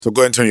So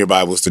go ahead and turn your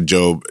Bibles to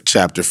Job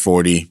chapter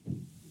 40.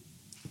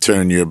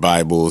 Turn your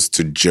Bibles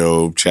to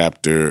Job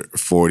chapter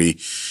 40.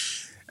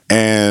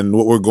 And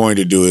what we're going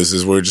to do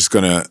is we're just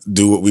going to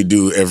do what we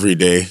do every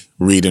day,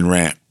 read and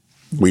rant.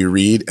 We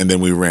read and then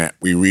we rant.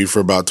 We read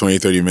for about 20,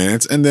 30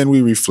 minutes, and then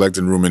we reflect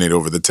and ruminate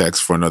over the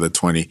text for another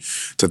 20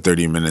 to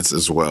 30 minutes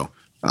as well.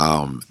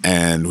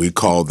 And we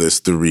call this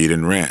the read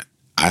and rant.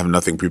 I have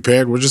nothing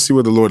prepared. We'll just see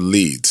where the Lord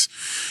leads.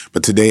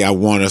 But today I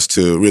want us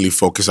to really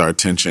focus our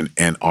attention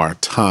and our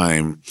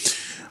time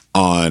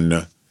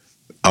on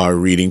our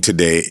reading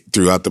today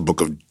through the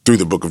book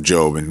of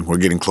Job, and we're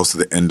getting close to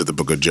the end of the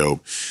book of Job.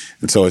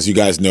 And so as you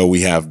guys know,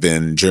 we have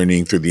been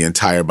journeying through the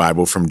entire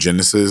Bible from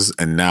Genesis,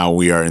 and now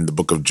we are in the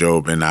book of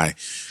Job, and I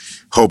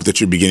hope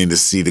that you're beginning to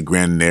see the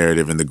grand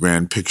narrative and the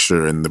grand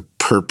picture and the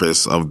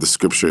purpose of the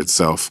scripture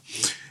itself.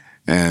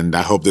 And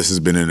I hope this has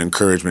been an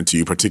encouragement to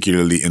you,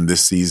 particularly in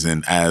this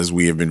season as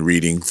we have been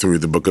reading through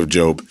the book of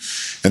Job.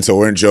 And so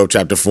we're in Job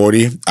chapter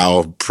 40.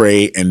 I'll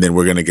pray and then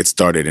we're going to get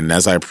started. And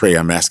as I pray,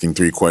 I'm asking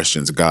three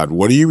questions. God,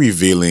 what are you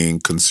revealing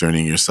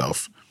concerning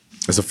yourself?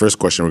 That's the first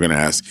question we're going to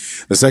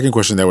ask. The second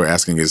question that we're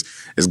asking is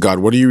God,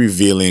 what are you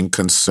revealing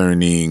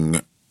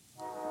concerning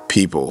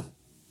people?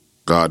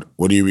 God,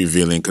 what are you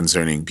revealing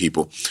concerning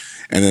people?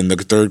 And then the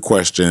third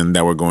question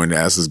that we're going to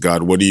ask is,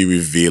 God, what are you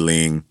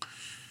revealing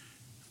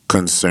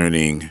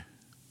concerning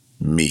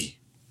me?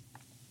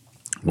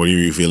 What are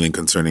you revealing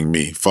concerning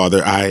me?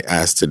 Father, I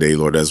ask today,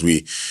 Lord, as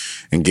we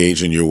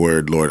engage in your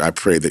word, Lord, I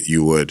pray that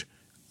you would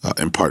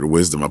impart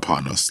wisdom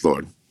upon us,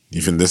 Lord.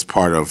 Even this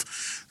part of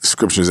the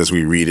scriptures, as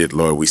we read it,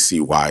 Lord, we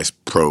see wise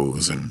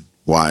prose and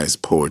wise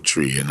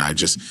poetry. And I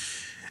just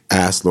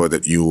ask, Lord,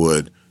 that you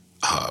would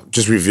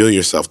just reveal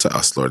yourself to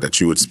us, Lord, that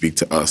you would speak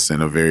to us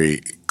in a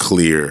very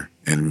clear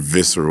and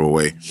visceral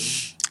way.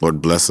 Lord,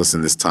 bless us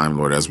in this time,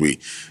 Lord, as we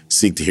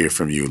seek to hear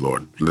from you,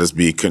 Lord. Let us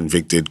be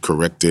convicted,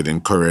 corrected,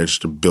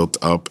 encouraged, built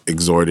up,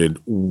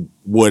 exhorted,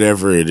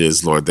 whatever it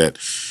is, Lord, that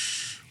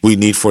we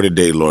need for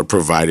today, Lord,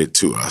 provide it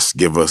to us.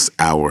 Give us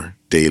our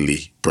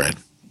daily bread.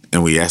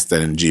 And we ask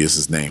that in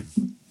Jesus' name.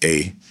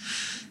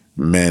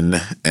 Amen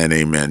and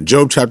amen.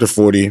 Job chapter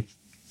 40,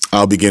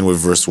 I'll begin with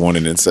verse 1,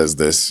 and it says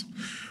this.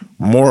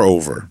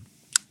 Moreover,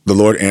 the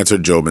Lord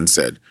answered Job and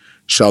said,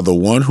 shall the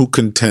one who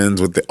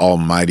contends with the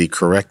Almighty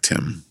correct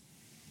him?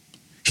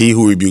 He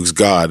who rebukes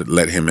God,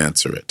 let him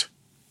answer it.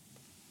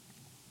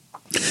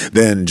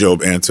 Then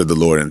Job answered the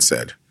Lord and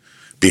said,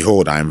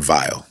 behold, I am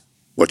vile.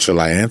 What shall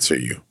I answer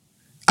you?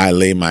 I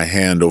lay my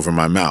hand over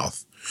my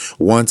mouth.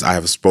 Once I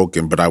have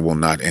spoken, but I will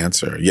not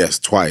answer. Yes,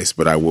 twice,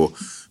 but I will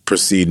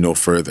proceed no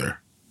further.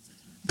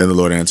 Then the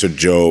Lord answered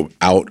Job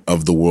out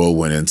of the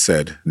whirlwind and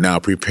said, now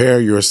prepare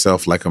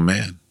yourself like a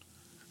man.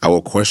 I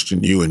will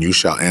question you, and you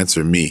shall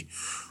answer me.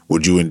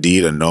 Would you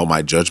indeed annul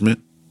my judgment?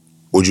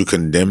 Would you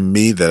condemn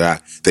me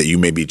that you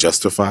may be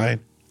justified?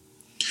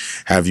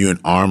 Have you an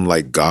arm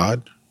like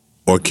God?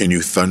 Or can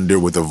you thunder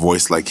with a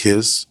voice like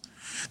his?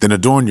 Then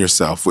adorn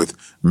yourself with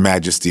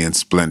majesty and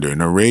splendor, and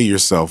array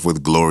yourself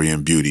with glory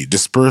and beauty.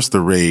 Disperse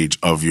the rage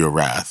of your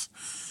wrath.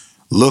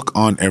 Look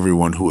on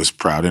everyone who is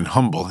proud and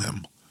humble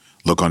him.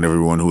 Look on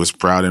everyone who is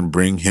proud and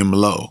bring him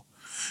low.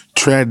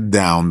 Tread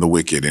down the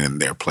wicked in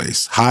their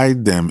place.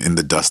 Hide them in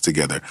the dust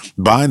together.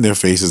 Bind their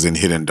faces in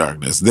hidden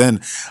darkness.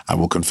 Then I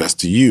will confess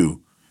to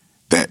you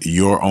that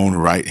your own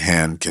right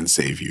hand can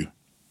save you.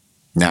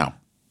 Now,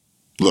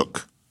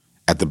 look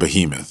at the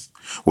behemoth,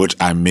 which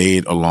I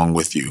made along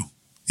with you.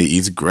 He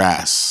eats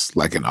grass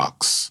like an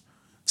ox.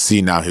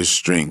 See now his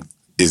strength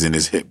is in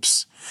his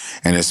hips,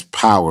 and his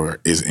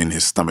power is in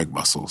his stomach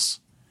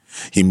muscles.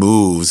 He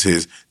moves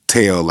his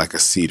tail like a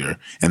cedar,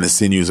 and the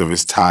sinews of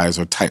his thighs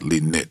are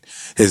tightly knit.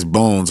 His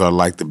bones are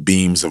like the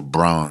beams of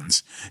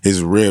bronze,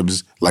 his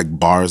ribs like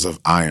bars of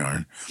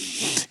iron.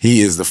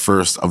 He is the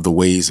first of the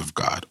ways of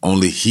God.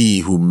 Only he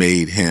who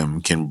made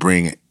him can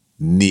bring him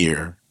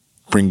near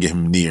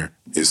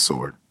his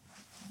sword.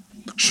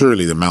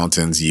 Surely the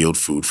mountains yield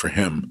food for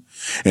him,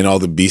 and all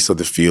the beasts of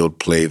the field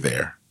play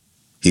there.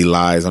 He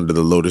lies under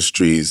the lotus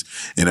trees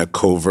in a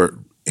covert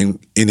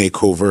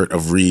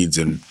of reeds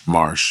and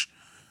marsh.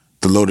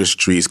 The lotus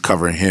trees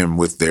cover him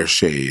with their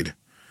shade.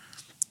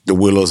 The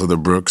willows of the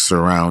brook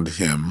surround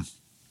him.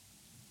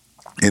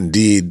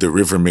 Indeed, the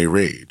river may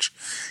rage,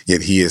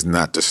 yet he is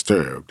not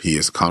disturbed. He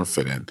is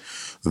confident.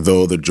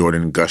 Though the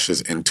Jordan gushes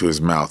into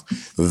his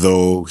mouth,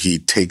 though he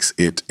takes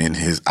it in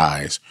his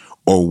eyes,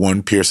 or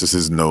one pierces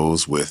his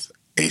nose with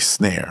a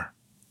snare.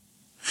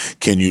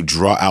 Can you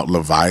draw out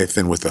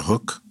Leviathan with a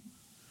hook,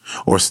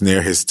 or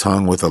snare his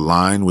tongue with a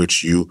line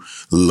which you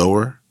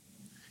lower?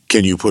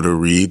 Can you put a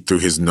reed through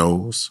his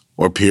nose,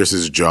 or pierce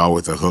his jaw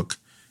with a hook?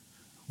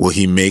 Will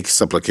he make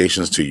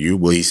supplications to you?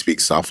 Will he speak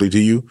softly to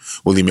you?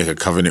 Will he make a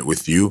covenant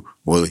with you?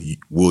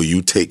 Will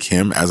you take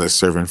him as a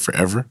servant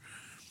forever?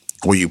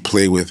 Will you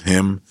play with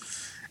him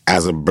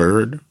as a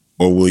bird,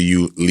 or will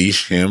you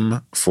leash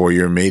him for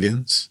your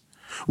maidens?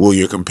 Will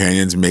your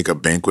companions make a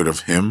banquet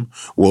of him?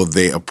 Will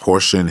they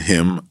apportion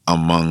him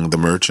among the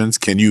merchants?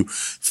 Can you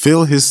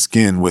fill his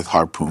skin with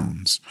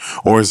harpoons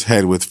or his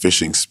head with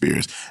fishing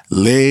spears?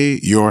 Lay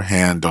your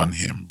hand on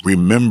him.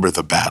 Remember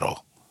the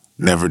battle.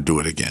 Never do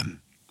it again.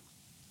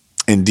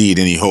 Indeed,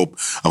 any hope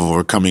of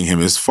overcoming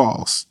him is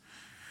false.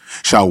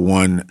 Shall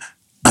one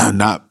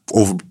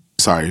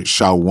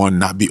shall one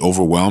not be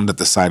overwhelmed at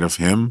the sight of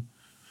him?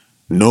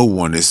 No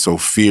one is so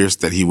fierce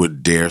that he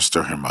would dare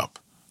stir him up.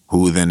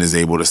 Who then is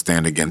able to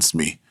stand against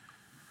me?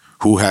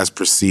 Who has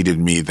preceded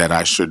me that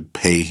I should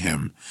pay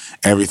him?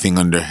 Everything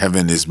under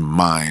heaven is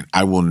mine.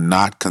 I will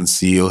not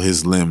conceal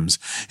his limbs,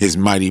 his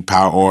mighty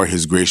power, or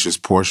his gracious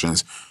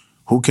portions.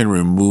 Who can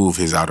remove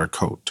his outer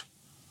coat?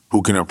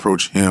 Who can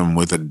approach him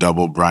with a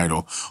double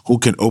bridle? Who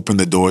can open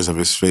the doors of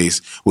his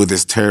face with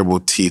his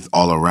terrible teeth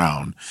all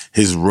around?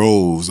 His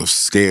rows of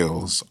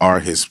scales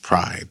are his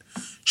pride,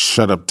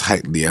 shut up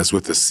tightly as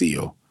with a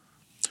seal.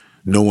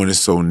 No one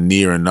is so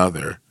near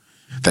another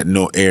that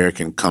no air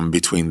can come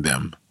between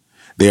them.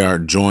 They are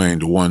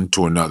joined one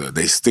to another.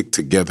 They stick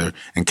together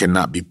and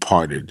cannot be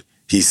parted.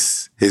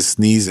 His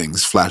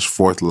sneezings flash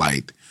forth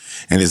light,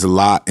 and his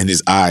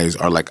eyes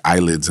are like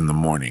eyelids in the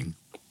morning.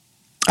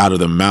 Out of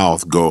the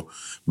mouth go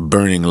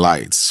burning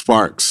lights.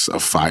 Sparks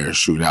of fire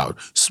shoot out.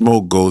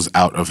 Smoke goes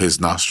out of his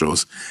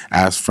nostrils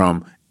as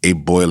from a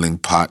boiling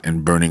pot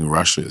and burning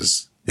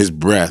rushes. His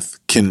breath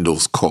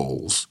kindles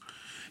coals.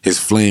 His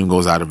flame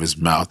goes out of his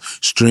mouth.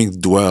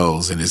 Strength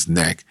dwells in his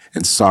neck,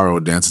 and sorrow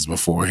dances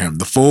before him.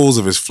 The folds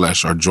of his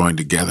flesh are joined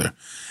together.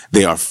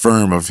 They are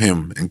firm of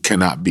him and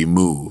cannot be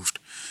moved.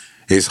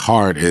 His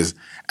heart is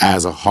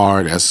as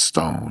hard as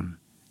stone,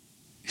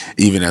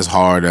 even as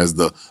hard as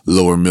the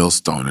lower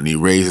millstone. And he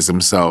raises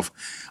himself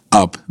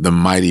up. The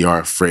mighty are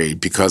afraid.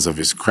 Because of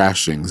his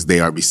crashings, they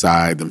are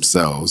beside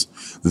themselves.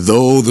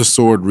 Though the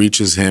sword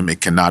reaches him,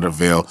 it cannot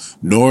avail,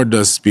 nor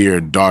does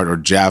spear, dart, or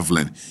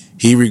javelin.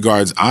 He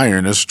regards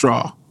iron as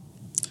straw,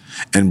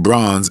 and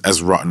bronze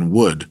as rotten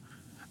wood.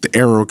 The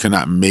arrow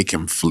cannot make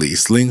him flee.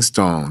 Sling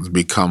stones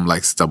become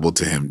like stubble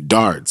to him.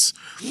 Darts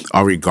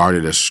are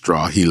regarded as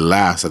straw. He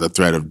laughs at the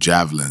threat of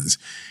javelins.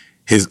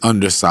 His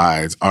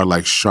undersides are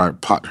like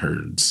sharp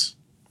potsherds.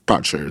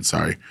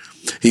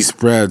 He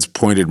spreads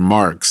pointed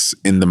marks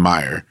in the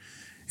mire,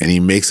 and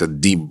he makes a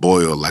deep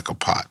boil like a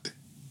pot.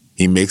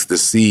 He makes the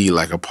sea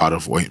like a pot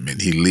of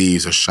ointment. He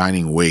leaves a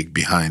shining wake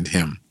behind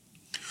him.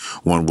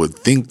 One would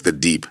think the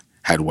deep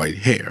had white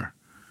hair.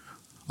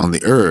 On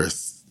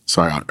earth,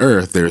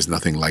 there is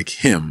nothing like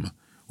him,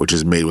 which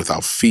is made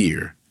without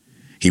fear.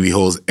 He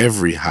beholds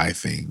every high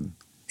thing.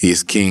 He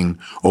is king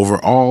over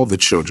all the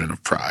children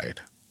of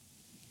pride.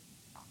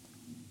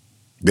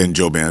 Then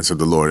Job answered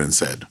the Lord and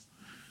said,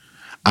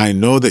 I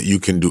know that you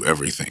can do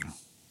everything,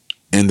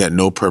 and that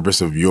no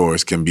purpose of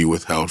yours can be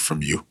withheld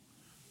from you.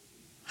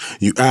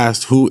 You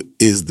asked, who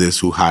is this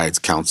who hides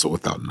counsel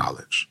without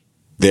knowledge?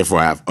 Therefore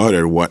I have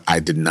uttered what I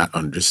did not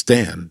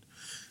understand,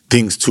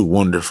 things too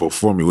wonderful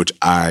for me, which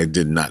I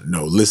did not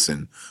know.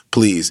 Listen,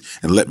 please,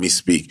 and let me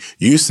speak.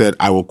 You said,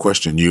 I will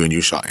question you, and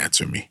you shall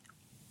answer me.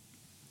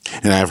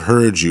 And I have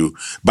heard you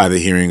by the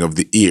hearing of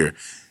the ear,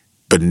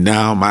 but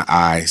now my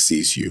eye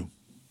sees you.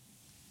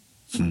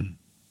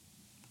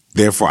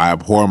 Therefore I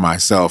abhor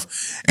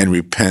myself and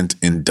repent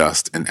in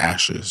dust and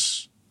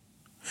ashes.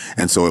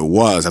 And so it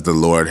was that the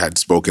Lord had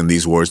spoken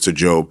these words to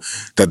Job,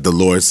 that the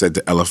Lord said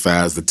to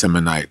Eliphaz the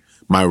Temanite,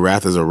 my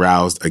wrath is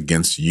aroused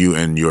against you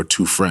and your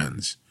two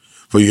friends,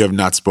 for you have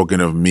not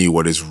spoken of me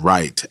what is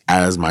right,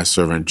 as my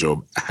servant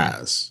Job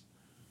has.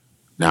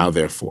 Now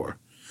therefore,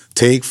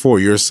 take for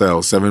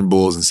yourselves 7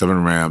 bulls and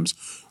 7 rams,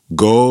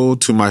 go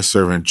to my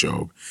servant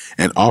Job,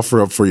 and offer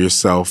up for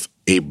yourself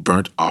a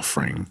burnt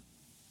offering.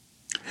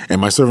 And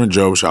my servant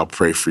Job shall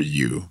pray for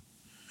you.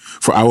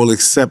 For I will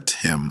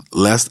accept him,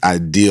 lest I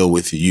deal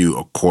with you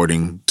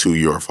according to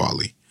your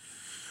folly,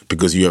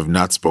 because you have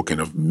not spoken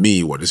of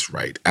me what is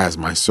right, as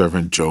my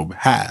servant Job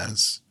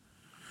has.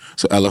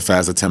 So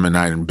Eliphaz the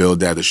Temanite and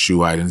Bildad the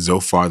Shuhite and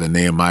Zophar the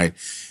Naamite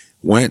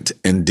went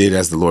and did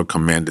as the Lord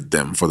commanded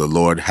them, for the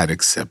Lord had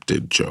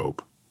accepted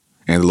Job.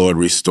 And the Lord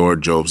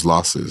restored Job's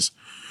losses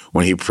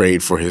when he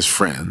prayed for his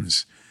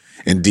friends.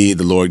 Indeed,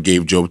 the Lord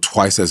gave Job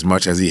twice as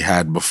much as he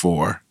had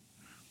before.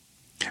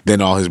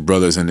 Then all his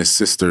brothers and his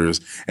sisters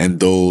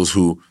and those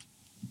who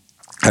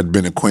had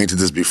been acquainted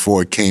as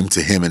before came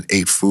to him and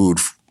ate food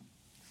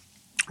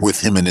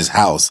with him in his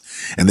house,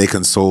 and they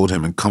consoled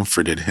him and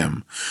comforted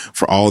him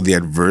for all the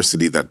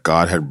adversity that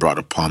God had brought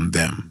upon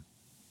them.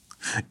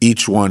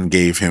 Each one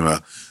gave him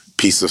a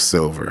piece of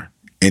silver,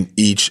 and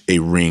each a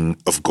ring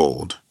of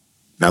gold.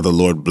 Now the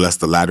Lord blessed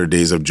the latter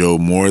days of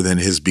Job more than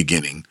his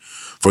beginning,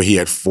 for he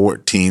had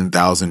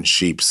 14,000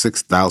 sheep,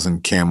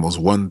 6,000 camels,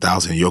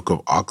 1,000 yoke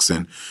of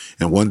oxen,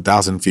 and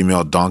 1,000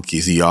 female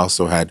donkeys. He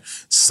also had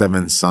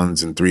 7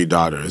 sons and 3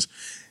 daughters.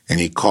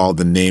 And he called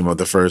the name of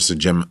the first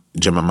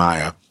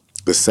Jemimiah.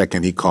 The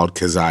second he called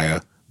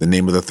Keziah. The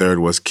name of the third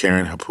was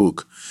Karen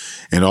Hapuk.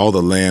 In all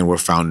the land were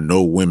found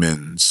no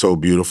women so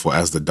beautiful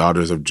as the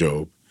daughters of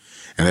Job.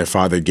 and their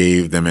father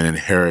gave them an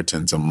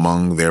inheritance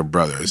among their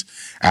brothers.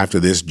 After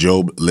this,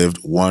 Job lived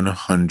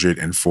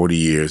 140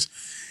 years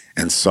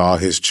and saw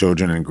his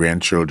children and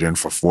grandchildren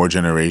for 4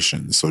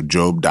 generations. So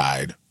Job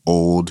died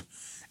old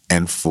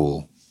and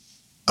full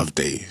of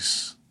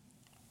days.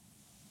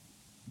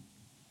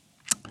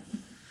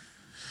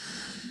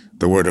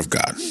 The word of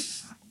God.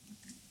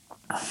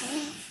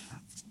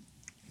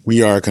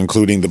 We are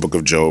concluding the book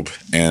of Job,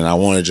 and I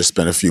want to just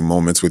spend a few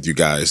moments with you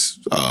guys,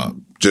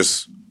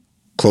 just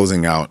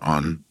closing out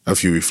on a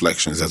few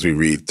reflections as we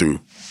read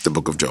through the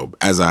book of Job.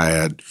 As I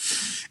had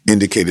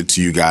indicated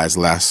to you guys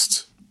in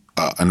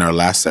our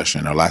last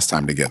session, our last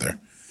time together,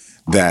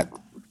 that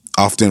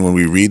often when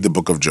we read the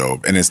book of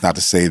Job, and it's not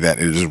to say that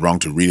it is wrong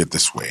to read it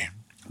this way,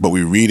 but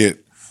we read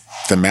it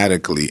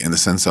thematically in the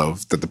sense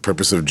of that the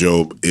purpose of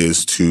Job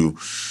is to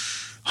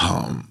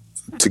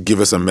give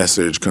us a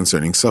message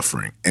concerning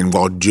suffering. And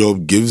while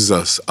Job gives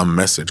us a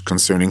message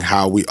concerning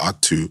how we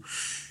ought to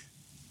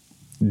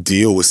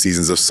deal with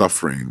seasons of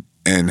suffering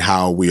and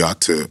how we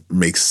ought to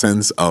make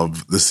sense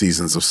of the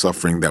seasons of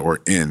suffering that we're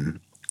in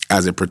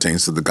as it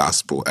pertains to the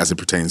gospel, as it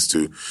pertains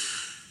to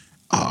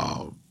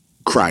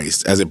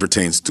Christ, as it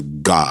pertains to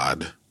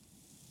God,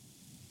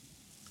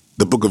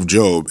 the book of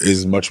Job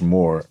is much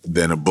more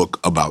than a book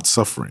about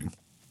suffering.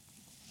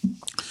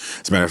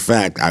 As a matter of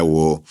fact, I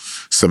will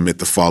submit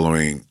the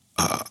following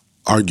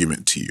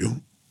argument to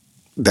you,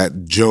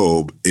 that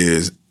Job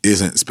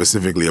isn't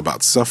specifically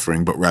about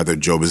suffering, but rather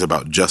Job is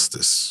about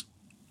justice.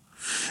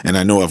 And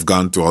I know I've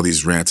gone through all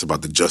these rants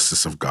about the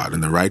justice of God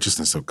and the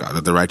righteousness of God,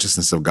 that the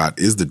righteousness of God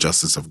is the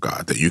justice of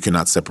God, that you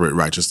cannot separate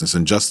righteousness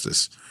and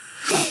justice.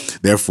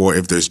 Therefore,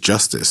 if there's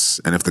justice,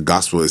 and if the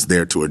gospel is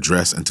there to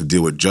address and to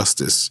deal with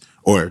justice,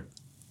 or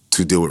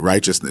to deal with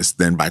righteousness,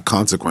 then by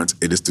consequence,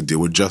 it is to deal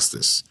with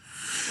justice.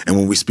 And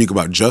when we speak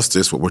about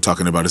justice, what we're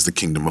talking about is the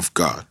kingdom of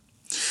God.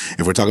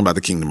 If we're talking about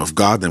the kingdom of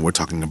God, then we're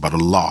talking about a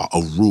law,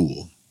 a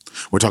rule.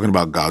 We're talking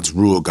about God's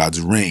rule, God's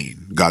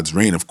reign. God's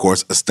reign, of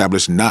course,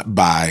 established not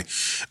by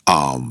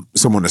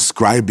someone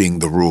ascribing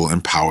the rule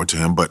and power to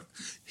him, but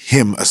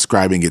him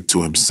ascribing it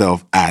to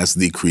himself as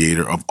the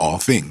creator of all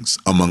things.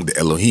 Among the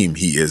Elohim,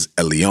 he is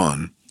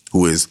Elyon,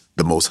 who is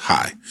the Most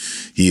High.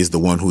 He is the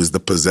one who is the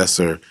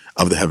possessor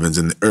of the heavens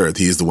and the earth.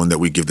 He is the one that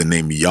we give the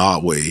name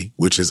Yahweh,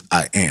 which is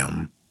I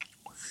am.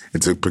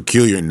 It's a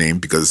peculiar name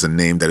because it's a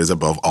name that is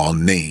above all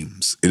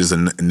names. It is a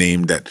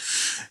name that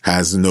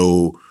has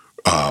no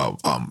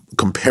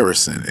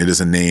comparison. It is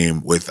a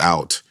name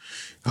without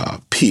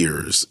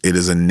peers. It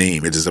is a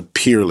name. It is a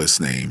peerless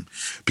name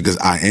because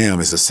I am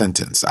is a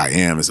sentence. I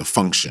am is a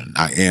function.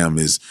 I am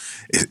is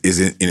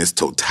in its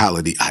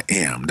totality. I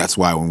am. That's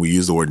why when we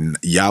use the word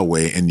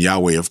Yahweh, and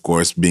Yahweh, of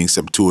course, being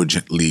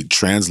Septuagintly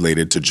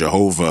translated to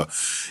Jehovah,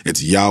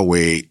 it's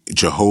Yahweh,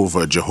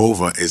 Jehovah.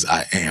 Jehovah is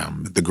I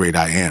am, the great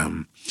I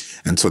am.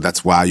 And so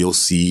that's why you'll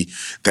see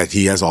that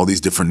he has all these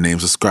different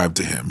names ascribed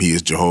to him. He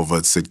is Jehovah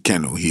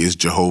Tzidkenu. He is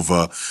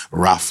Jehovah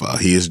Rapha.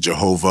 He is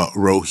Jehovah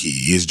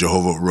Rohi. He is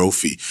Jehovah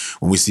Rofi.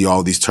 When we see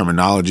all these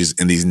terminologies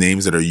and these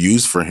names that are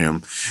used for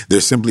him,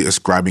 they're simply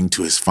ascribing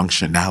to his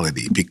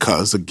functionality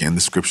because, again,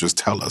 the scriptures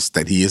tell us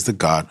that he is the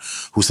God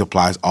who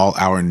supplies all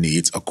our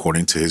needs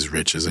according to his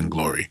riches and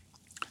glory.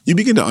 You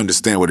begin to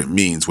understand what it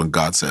means when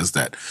God says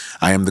that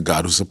I am the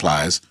God who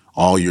supplies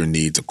all your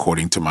needs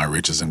according to my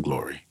riches and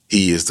glory.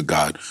 He is the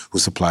God who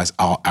supplies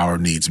all our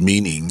needs,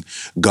 meaning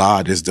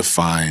God is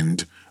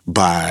defined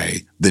by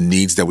the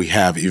needs that we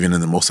have even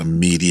in the most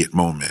immediate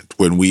moment.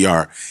 When we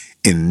are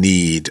in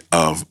need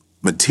of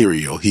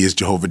material, he is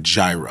Jehovah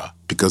Jireh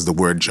because the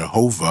word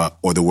Jehovah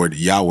or the word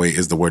Yahweh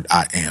is the word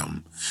I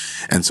am.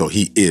 And so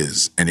he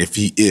is. And if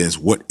he is,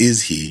 what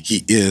is he?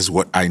 He is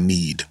what I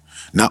need.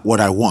 Not what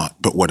I want,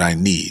 but what I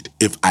need.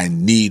 If I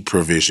need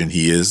provision,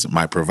 he is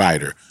my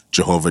provider,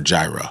 Jehovah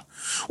Jireh.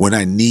 When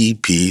I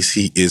need peace,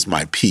 he is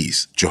my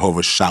peace,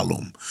 Jehovah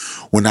Shalom.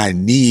 When I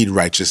need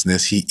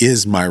righteousness, he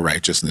is my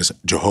righteousness,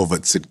 Jehovah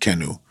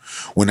Tzidkenu.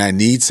 When I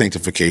need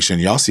sanctification,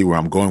 y'all see where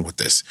I'm going with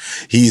this.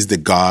 He's the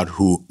God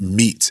who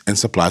meets and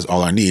supplies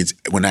all our needs.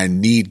 When I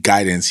need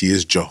guidance, he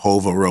is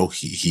Jehovah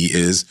Rohi. He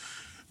is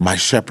my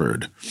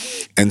shepherd.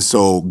 And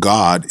so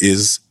God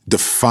is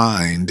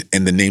defined,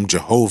 and the name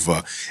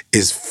Jehovah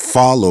is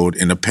followed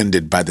and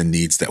appended by the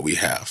needs that we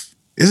have.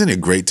 Isn't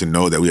it great to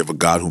know that we have a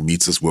God who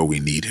meets us where we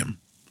need him?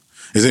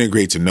 Isn't it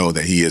great to know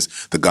that he is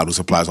the God who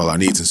supplies all our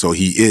needs? And so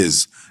he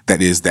is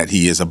that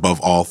he is above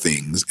all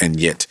things, and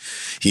yet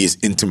he is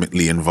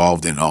intimately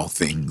involved in all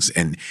things.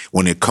 And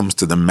when it comes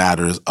to the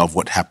matters of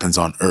what happens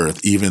on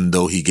earth, even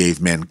though he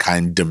gave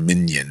mankind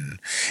dominion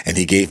and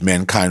he gave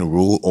mankind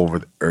rule over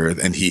the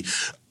earth and he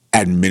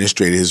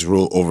administrated his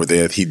rule over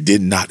the earth, he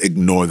did not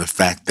ignore the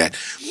fact that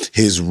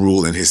his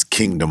rule and his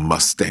kingdom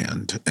must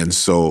stand. And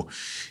so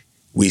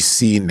we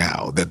see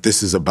now that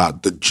this is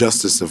about the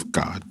justice of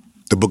God.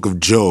 The book of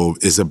Job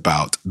is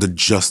about the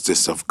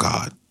justice of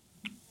God.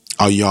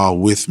 Are y'all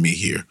with me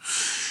here?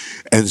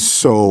 And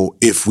so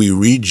if we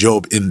read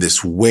Job in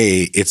this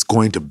way, it's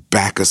going to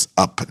back us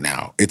up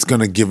now. It's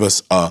going to give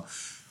us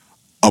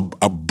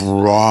a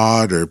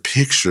broader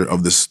picture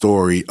of the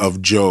story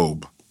of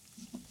Job.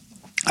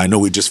 I know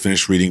we just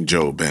finished reading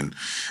Job, and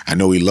I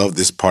know we love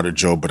this part of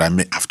Job, but I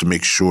have to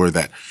make sure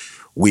that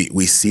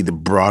we see the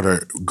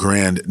broader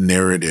grand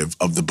narrative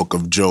of the book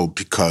of Job,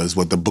 because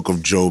what the book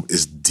of Job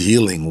is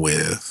dealing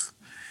with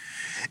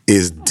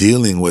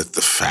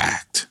the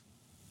fact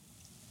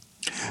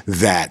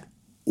that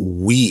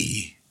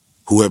we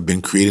who have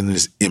been created in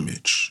his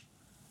image,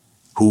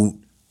 who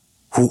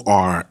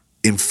are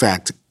in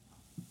fact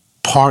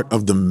part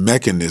of the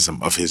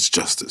mechanism of his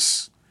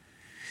justice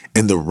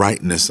and the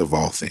rightness of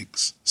all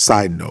things.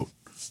 Side note,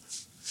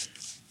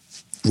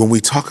 when we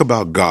talk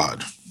about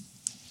God,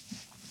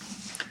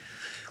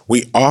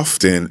 we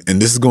often,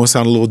 and this is going to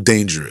sound a little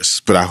dangerous,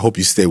 but I hope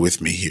you stay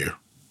with me here.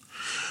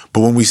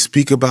 But when we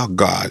speak about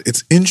God,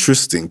 it's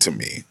interesting to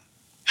me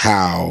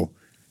how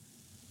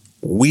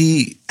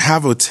we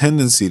have a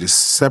tendency to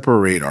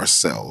separate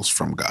ourselves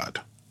from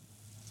God.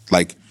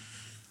 Like,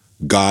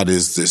 God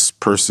is this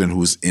person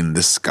who's in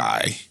the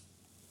sky,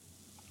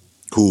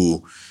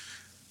 who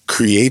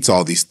creates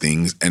all these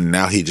things, and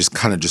now he just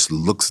kind of just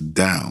looks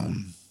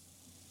down,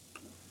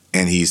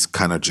 and he's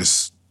kind of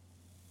just,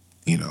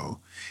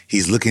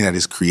 he's looking at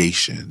his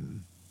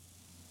creation,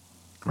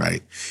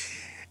 right?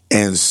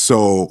 And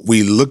so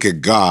we look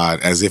at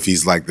God as if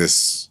he's like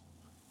this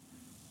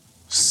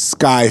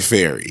sky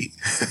fairy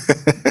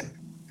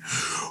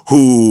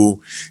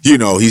who,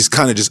 he's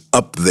kind of just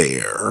up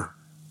there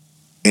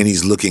and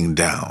he's looking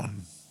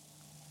down.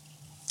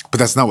 But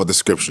that's not what the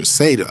scriptures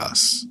say to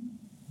us.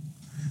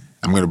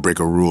 I'm going to break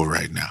a rule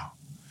right now.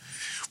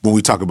 When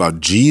we talk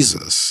about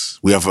Jesus,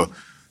 we have a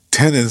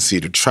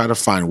tendency to try to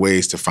find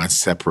ways to find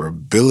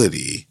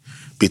separability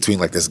between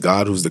like this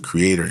God who's the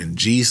creator and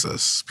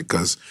Jesus,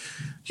 because,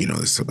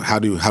 how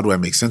do I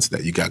make sense of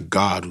that? You got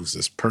God who's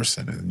this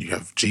person, and you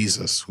have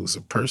Jesus who's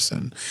a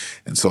person.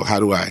 And so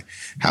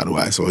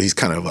so he's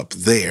kind of up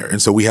there.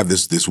 And so we have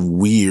this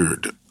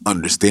weird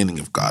understanding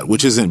of God,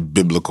 which isn't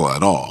biblical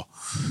at all.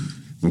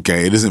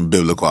 Okay, it isn't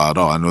biblical at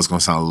all. I know it's going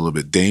to sound a little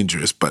bit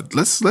dangerous, but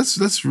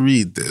let's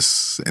read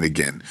this. And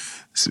again,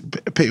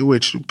 pay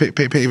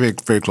very,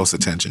 very close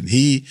attention.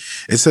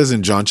 It says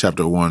in John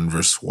chapter 1,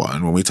 verse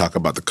 1, when we talk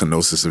about the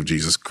kenosis of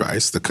Jesus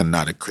Christ, the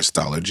kenotic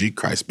Christology,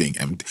 Christ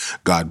being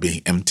God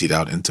being emptied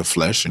out into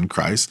flesh in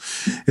Christ.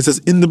 It says,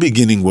 in the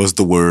beginning was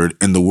the Word,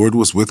 and the Word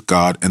was with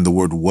God, and the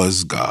Word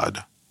was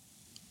God.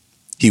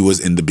 He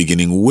was in the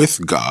beginning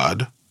with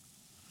God.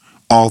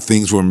 All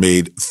things were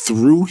made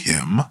through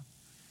him,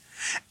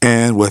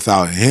 and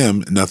without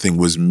him, nothing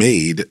was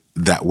made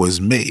that was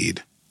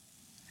made.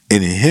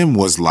 In him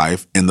was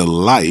life, and the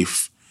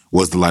life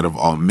was the light of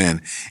all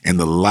men. And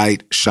the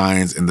light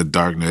shines in the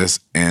darkness,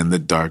 and the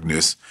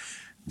darkness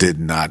did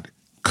not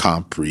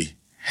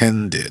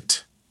comprehend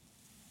it.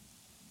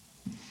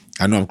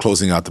 I know I'm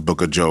closing out the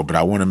book of Job, but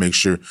I want to make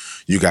sure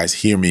you guys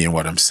hear me in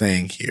what I'm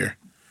saying here.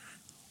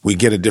 We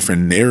get a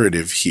different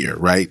narrative here,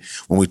 right?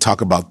 When we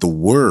talk about the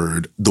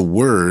word,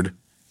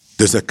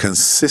 there's a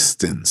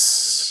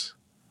consistency.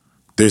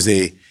 There's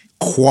a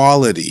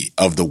quality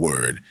of the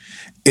word.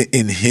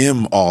 In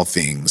him, all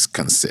things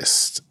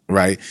consist,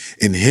 right?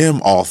 In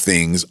him, all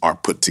things are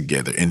put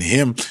together. In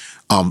him,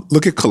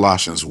 look at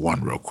Colossians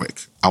 1 real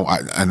quick.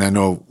 And I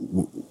know,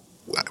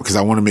 because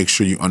I want to make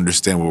sure you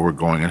understand where we're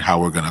going and how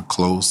we're going to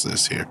close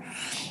this here.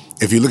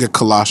 If you look at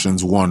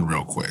Colossians 1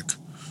 real quick,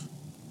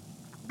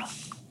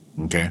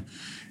 okay?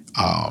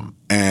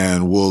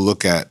 And we'll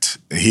look at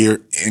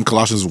here in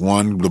Colossians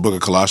 1, the book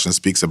of Colossians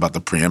speaks about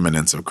the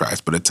preeminence of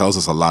Christ, but it tells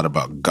us a lot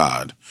about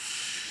God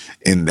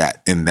in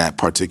that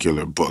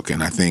particular book.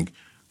 And I think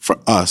for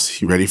us,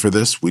 you ready for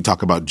this? We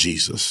talk about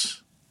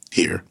Jesus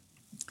here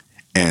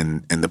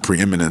and the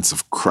preeminence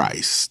of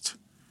Christ.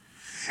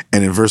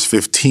 And in verse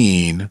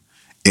 15,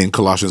 in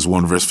Colossians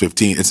 1, verse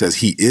 15, it says,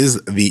 he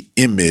is the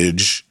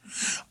image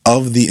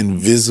of the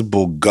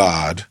invisible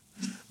God,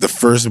 the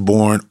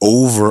firstborn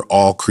over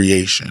all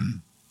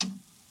creation.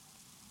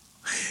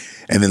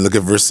 And then look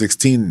at verse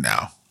 16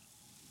 now.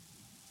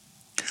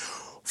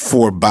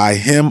 For by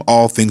him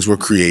all things were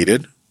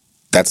created.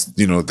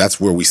 That's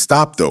where we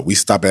stop though. We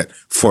stop at,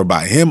 for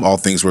by him all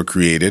things were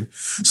created.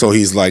 So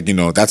he's like,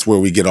 that's where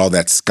we get all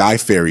that sky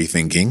fairy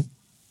thinking.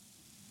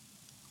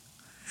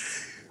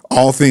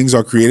 All things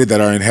are created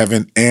that are in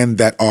heaven and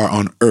that are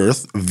on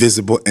earth,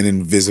 visible and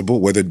invisible,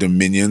 whether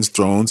dominions,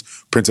 thrones,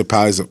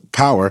 principalities of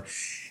power.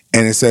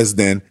 And it says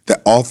then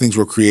that all things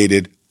were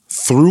created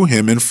through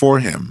him and for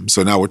him.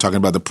 So now we're talking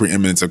about the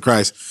preeminence of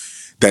Christ,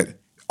 that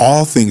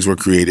all things were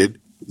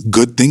created,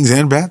 good things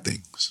and bad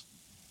things.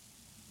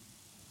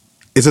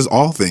 It says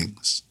all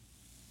things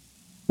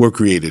were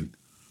created,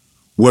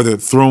 whether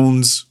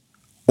thrones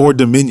or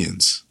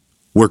dominions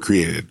were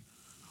created,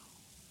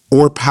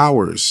 or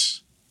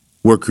powers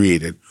were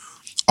created.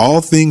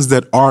 All things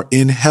that are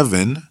in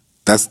heaven,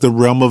 that's the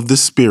realm of the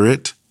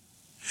spirit,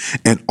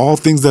 and all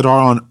things that are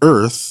on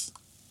earth,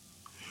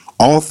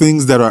 all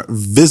things that are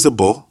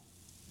visible,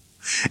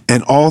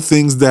 and all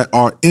things that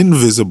are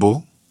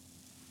invisible,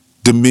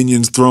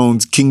 dominions,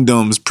 thrones,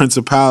 kingdoms,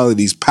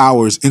 principalities,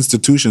 powers,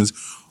 institutions,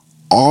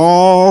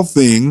 all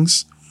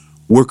things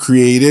were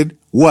created,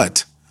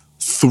 what?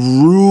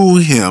 Through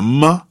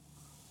him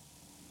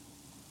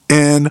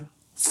and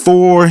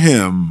for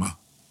him.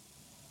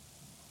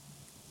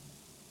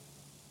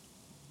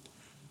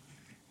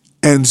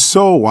 And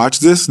so, watch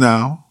this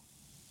now.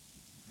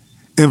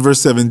 In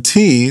verse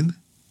 17,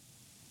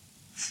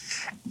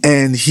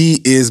 and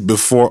he is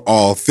before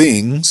all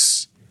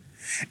things,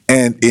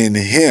 and in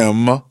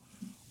him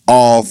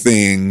all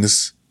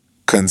things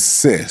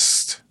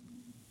consist.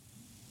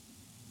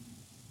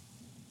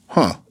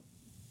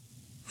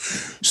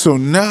 So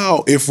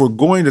now, if we're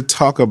going to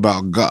talk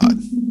about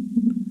God,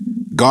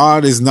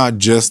 God is not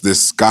just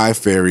this sky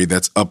fairy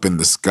that's up in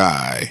the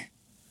sky,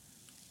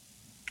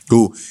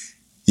 who,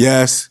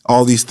 yes,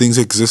 all these things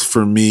exist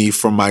for me,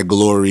 for my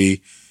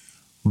glory,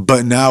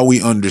 but now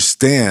we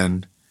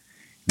understand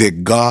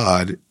that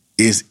God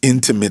is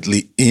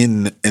intimately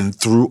in and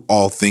through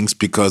all things,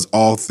 because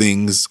all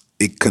things,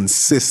 it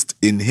consists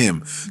in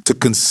him. To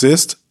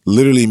consist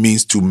literally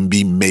means to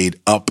be made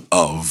up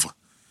of.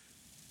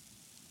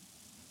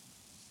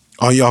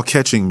 Are y'all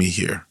catching me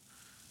here?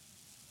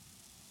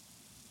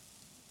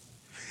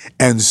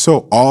 And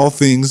so all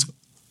things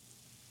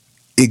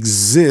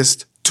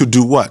exist to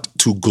do what?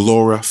 To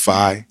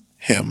glorify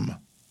him.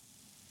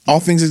 All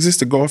things exist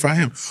to glorify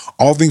him.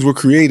 All things were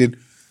created,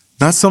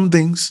 not some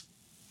things,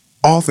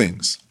 all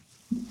things.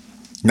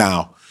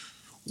 Now,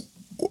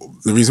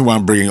 the reason why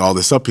I'm bringing all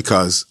this up,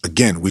 because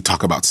again, we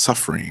talk about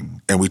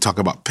suffering and we talk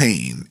about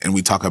pain and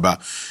we talk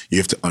about, you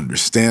have to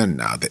understand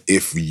now that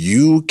if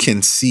you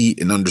can see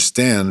and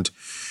understand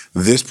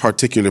this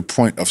particular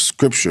point of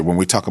scripture, when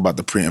we talk about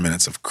the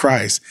preeminence of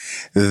Christ,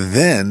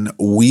 then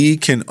we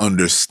can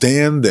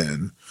understand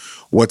then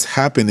what's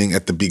happening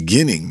at the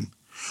beginning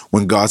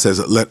when God says,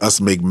 let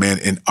us make man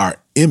in our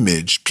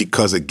image,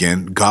 because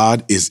again,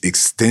 God is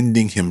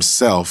extending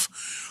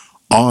himself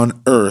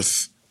on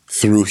earth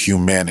through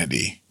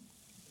humanity.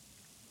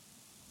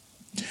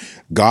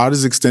 God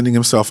is extending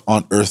himself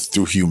on earth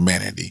through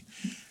humanity.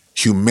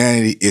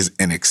 Humanity is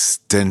an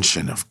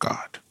extension of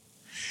God.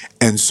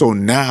 And so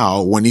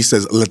now when he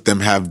says, let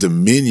them have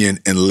dominion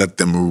and let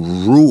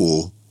them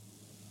rule,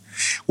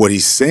 what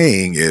he's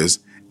saying is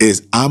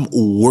I'm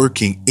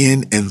working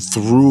in and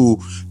through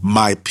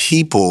my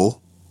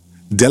people,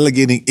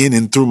 delegating in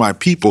and through my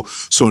people.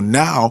 So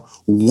now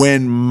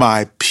when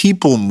my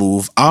people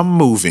move, I'm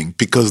moving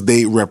because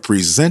they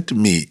represent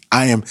me.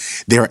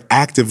 They're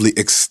actively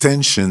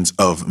extensions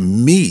of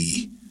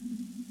me.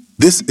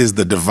 This is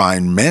the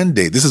divine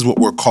mandate. This is what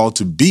we're called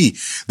to be.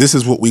 This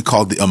is what we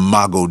call the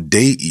imago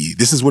Dei.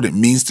 This is what it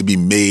means to be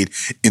made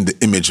in the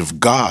image of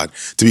God.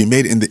 To be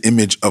made in the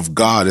image of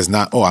God is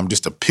not, I'm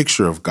just a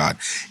picture of God.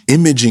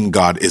 Imaging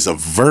God is a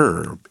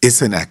verb.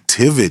 It's an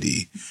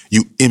activity.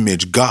 You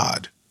image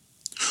God.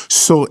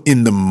 So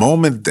in the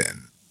moment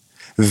then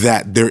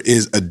that there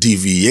is a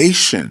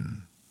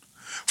deviation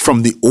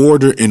from the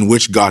order in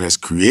which God has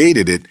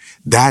created it,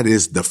 that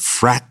is the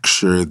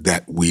fracture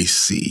that we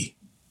see.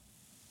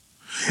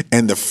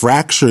 And the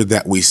fracture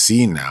that we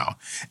see now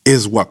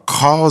is what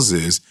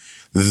causes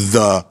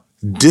the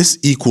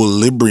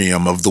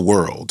disequilibrium of the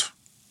world.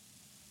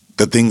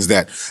 The things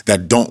that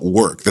don't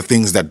work, the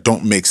things that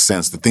don't make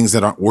sense, the things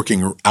that aren't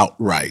working out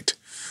right.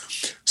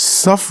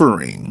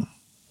 Suffering,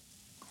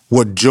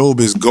 what Job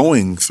is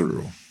going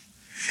through,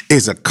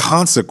 is a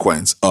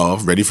consequence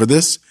of, ready for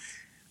this,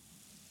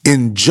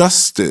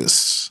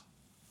 injustice.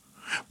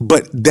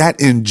 But that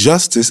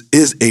injustice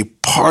is a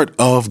part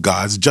of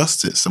God's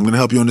justice. I'm going to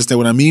help you understand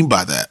what I mean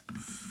by that.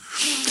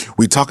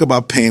 We talk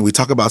about pain, we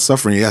talk about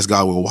suffering. You ask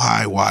God, well,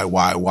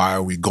 why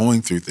are we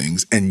going through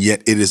things? And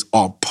yet it is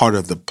all part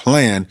of the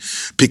plan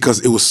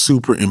because it was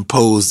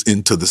superimposed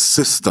into the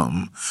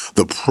system,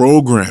 the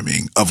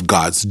programming of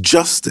God's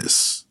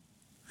justice.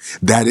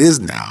 That is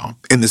now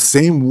in the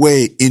same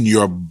way in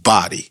your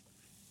body.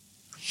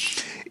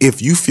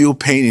 If you feel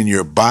pain in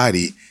your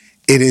body,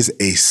 it is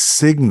a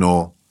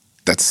signal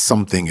that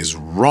something is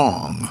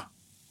wrong.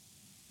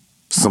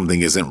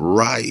 Something isn't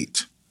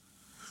right.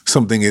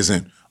 Something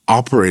isn't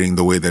operating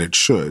the way that it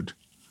should.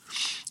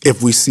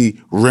 If we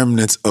see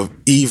remnants of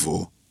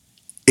evil,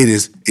 it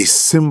is a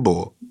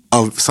symbol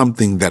of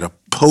something that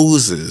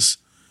opposes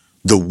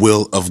the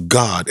will of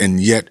God.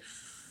 And yet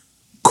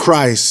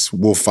Christ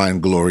will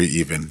find glory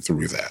even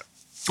through that.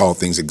 All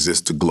things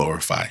exist to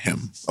glorify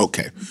him.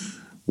 Okay,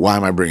 why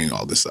am I bringing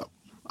all this up?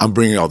 I'm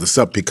bringing all this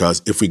up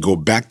because if we go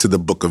back to the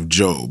book of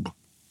Job,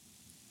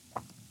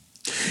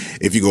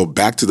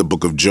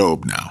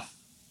 now,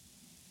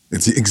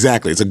 it's a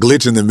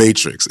glitch in the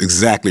matrix.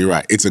 Exactly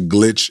right. It's a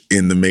glitch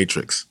in the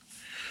matrix.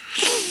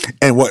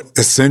 And what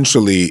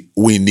essentially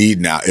we need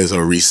now is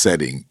a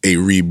resetting, a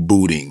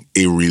rebooting,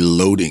 a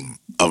reloading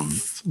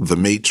of the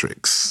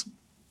matrix.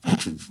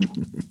 That's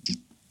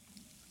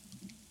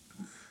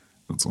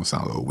going to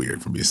sound a little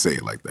weird for me to say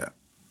it like that.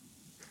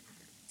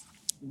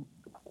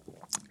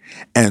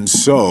 And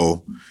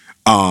so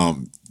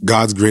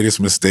God's greatest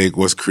mistake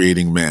was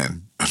creating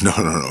man.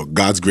 No.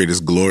 God's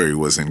greatest glory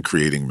was in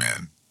creating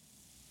man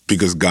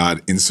because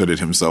God inserted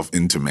himself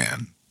into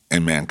man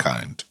and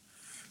mankind.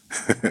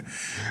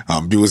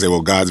 People say,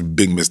 well, God's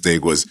big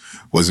mistake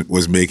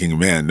was making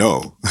man.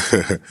 No.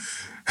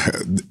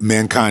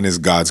 Mankind is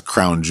God's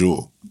crown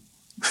jewel.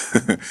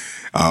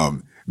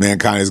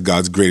 Mankind is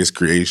God's greatest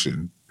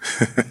creation.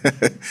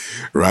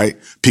 Right?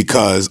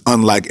 Because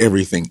unlike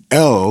everything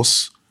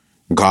else,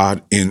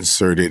 God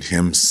inserted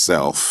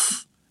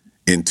himself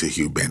into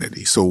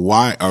humanity. So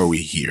why are we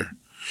here?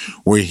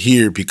 We're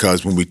here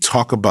because when we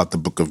talk about the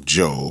book of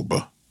Job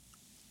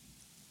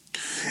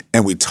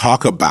and we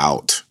talk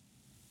about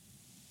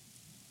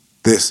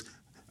this,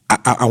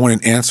 I want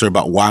an answer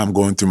about why I'm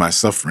going through my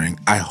suffering.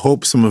 I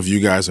hope some of you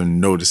guys are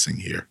noticing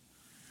here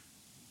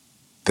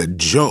that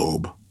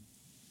Job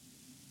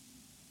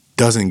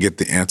doesn't get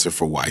the answer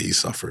for why he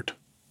suffered.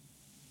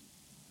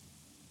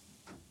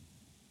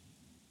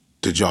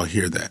 Did y'all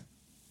hear that?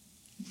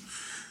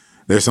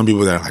 There's some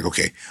people that are like,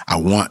 okay, I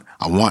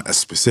want a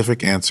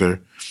specific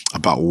answer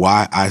about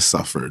why I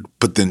suffered.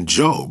 But then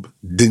Job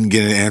didn't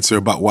get an answer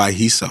about why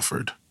he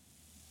suffered.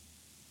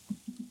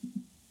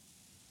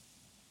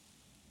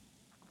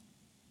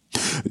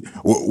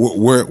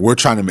 We're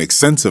trying to make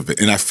sense of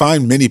it. And I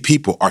find many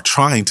people are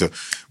trying to,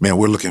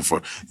 we're looking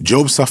for,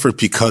 Job suffered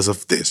because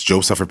of this.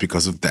 Job suffered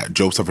because of that.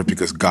 Job suffered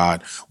because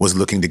God was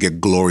looking to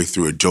get glory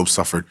through it. Job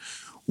suffered.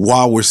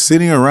 While we're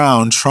sitting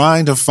around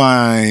trying to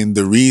find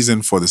the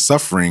reason for the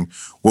suffering,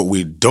 what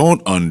we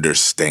don't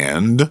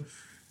understand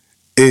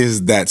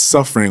is that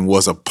suffering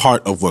was a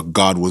part of what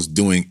God was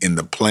doing in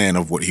the plan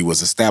of what he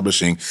was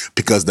establishing,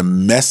 because the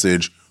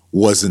message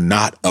was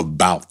not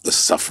about the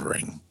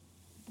suffering.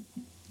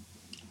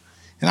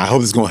 And I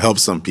hope this is going to help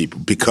some people,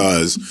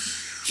 because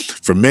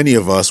for many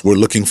of us, we're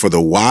looking for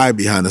the why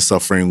behind the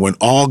suffering, when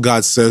all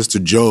God says to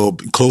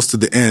Job, close to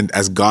the end,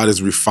 as God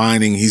is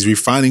refining, he's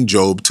refining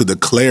Job to the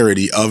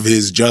clarity of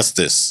his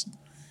justice.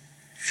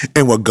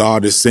 And what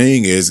God is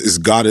saying is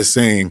God is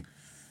saying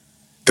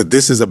that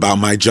this is about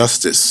my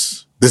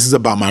justice. This is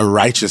about my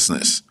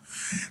righteousness.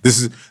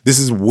 This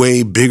is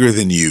way bigger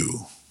than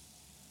you.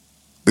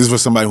 This is for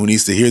somebody who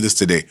needs to hear this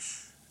today.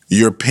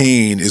 Your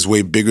pain is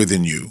way bigger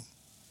than you.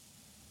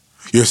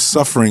 Your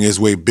suffering is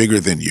way bigger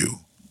than you.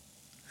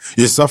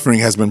 Your suffering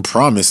has been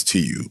promised to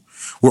you.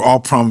 We're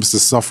all promised to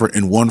suffer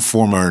in one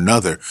form or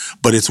another,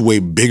 but it's way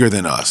bigger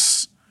than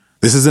us.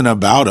 This isn't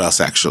about us,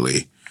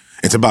 actually.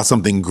 It's about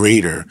something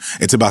greater.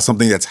 It's about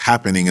something that's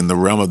happening in the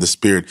realm of the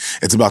spirit.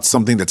 It's about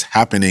something that's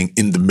happening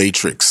in the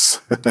matrix.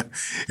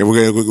 And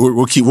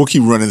we'll keep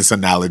running this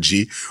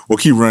analogy.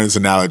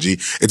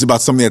 It's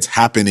about something that's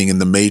happening in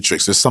the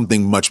matrix. There's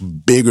something much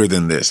bigger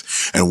than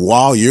this. And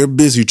while you're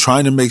busy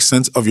trying to make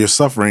sense of your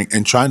suffering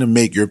and trying to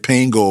make your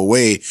pain go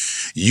away,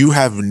 you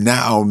have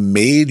now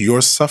made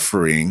your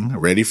suffering,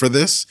 ready for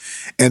this,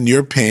 and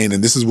your pain,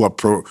 and this is what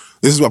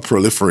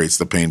proliferates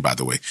the pain, by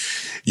the way.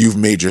 You've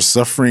made your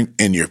suffering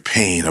and your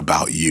pain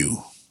about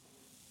you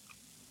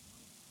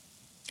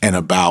and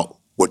about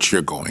what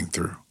you're going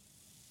through.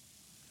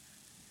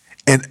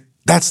 And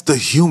that's the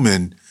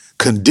human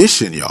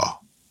condition,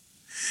 y'all.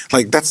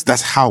 Like,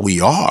 that's how we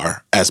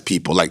are as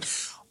people. Like,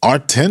 our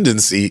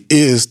tendency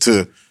is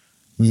to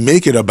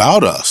make it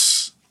about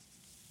us.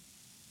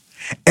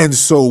 And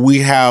so we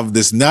have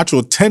this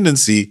natural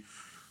tendency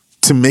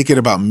to make it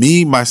about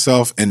me,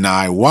 myself, and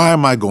I. Why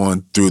am I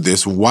going through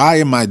this? Why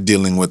am I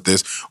dealing with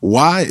this?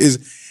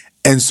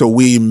 And so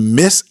we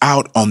miss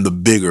out on the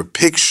bigger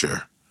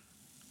picture,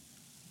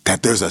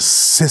 that there's a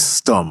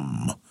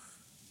system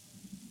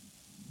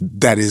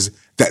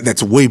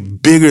that's way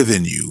bigger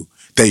than you,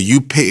 that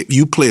you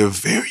play a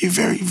very,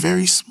 very,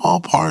 very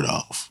small part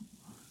of.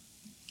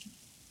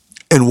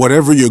 And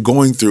whatever you're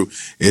going through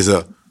is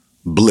a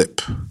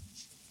blip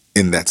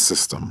in that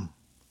system.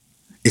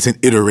 It's an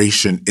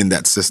iteration in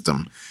that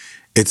system.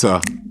 It's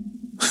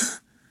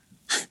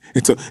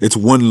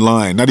one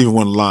line, not even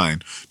one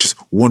line, just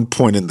one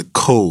point in the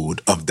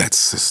code of that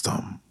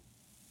system.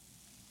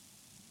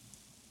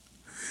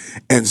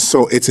 And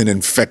so it's an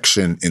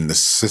infection in the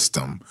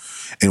system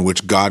in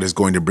which God is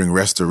going to bring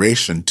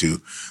restoration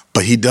to,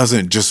 but he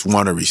doesn't just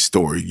want to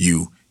restore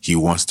you, he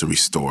wants to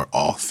restore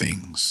all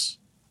things.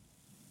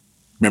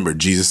 Remember,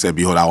 Jesus said,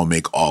 behold, I will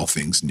make all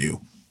things new.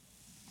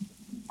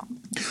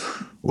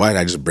 Why did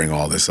I just bring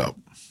all this up?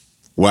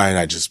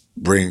 Because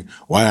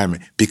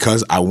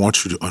I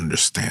want you to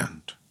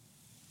understand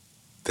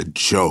that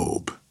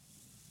Job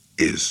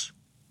is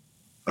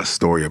a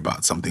story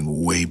about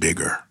something way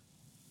bigger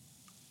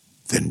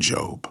than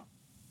Job.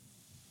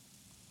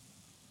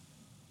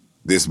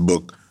 This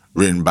book,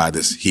 written by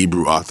this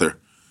Hebrew author,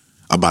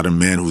 about a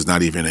man who's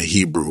not even a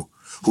Hebrew,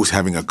 who's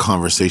having a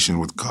conversation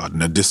with God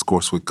and a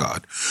discourse with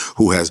God,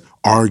 who has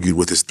argued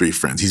with his three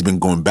friends. He's been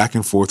going back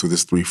and forth with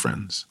his three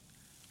friends.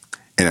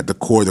 And at the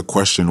core, the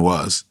question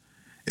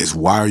is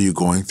why are you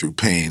going through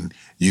pain?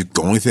 The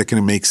only thing that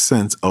can make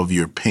sense of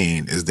your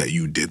pain is that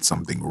you did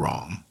something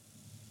wrong.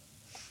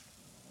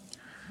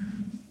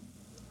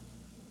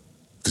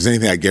 If there's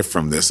anything I get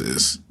from this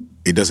is,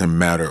 it doesn't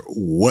matter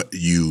what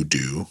you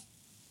do,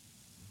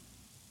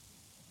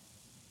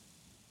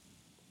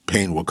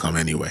 pain will come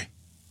anyway.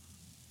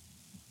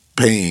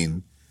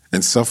 Pain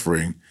and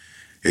suffering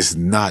is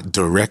not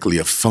directly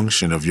a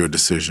function of your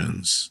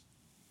decisions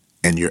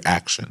and your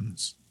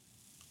actions.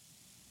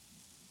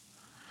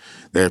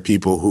 There are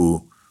people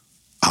who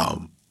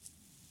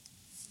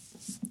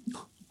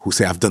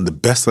say, I've done the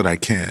best that I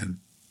can,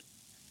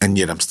 and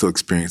yet I'm still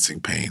experiencing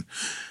pain.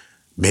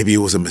 Maybe it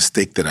was a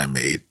mistake that I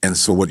made. And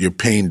so what your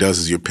pain does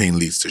is your pain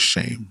leads to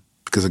shame.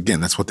 Because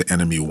again, that's what the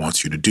enemy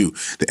wants you to do.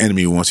 The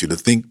enemy wants you to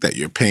think that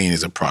your pain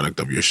is a product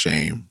of your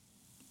shame,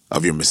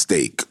 of your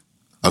mistake,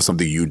 of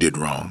something you did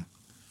wrong.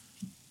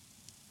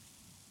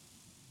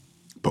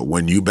 But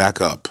when you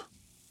back up,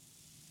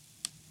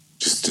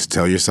 just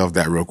tell yourself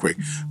that real quick.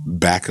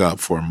 Back up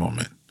for a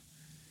moment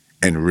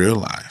and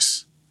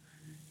realize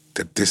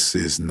that this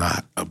is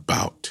not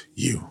about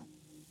you.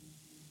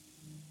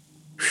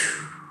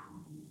 Whew.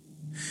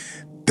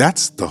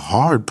 That's the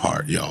hard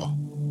part, y'all.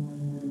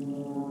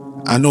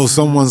 I know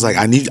someone's like,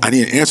 I need an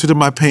answer to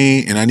my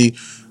pain, and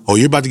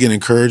you're about to get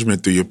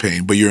encouragement through your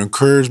pain. But your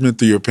encouragement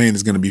through your pain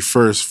is going to be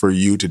first for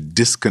you to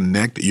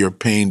disconnect your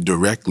pain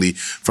directly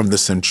from the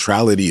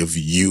centrality of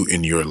you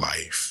in your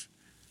life.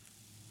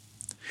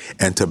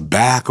 And to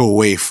back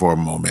away for a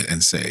moment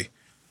and say,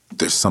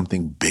 there's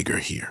something bigger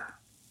here.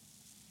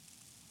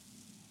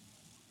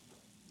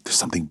 There's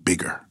something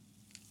bigger.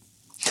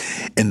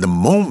 And the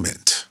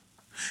moment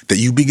that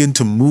you begin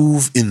to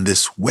move in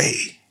this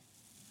way,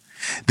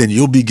 then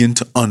you'll begin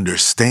to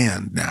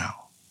understand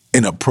now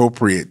and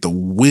appropriate the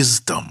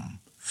wisdom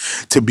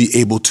to be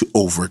able to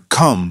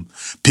overcome,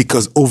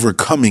 because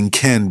overcoming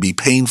can be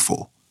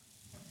painful.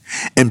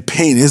 And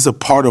pain is a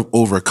part of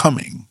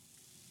overcoming.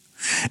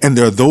 And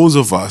there are those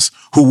of us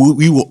who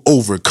we will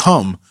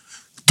overcome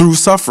through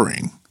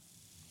suffering.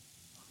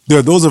 There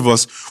are those of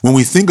us, when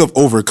we think of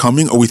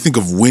overcoming, or we think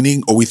of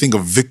winning, or we think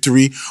of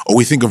victory, or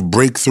we think of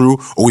breakthrough,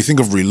 or we think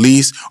of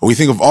release, or we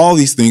think of all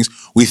these things,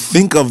 we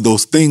think of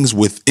those things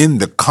within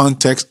the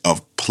context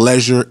of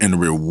pleasure and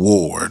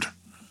reward.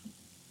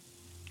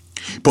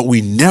 But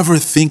we never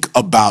think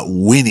about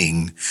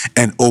winning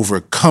and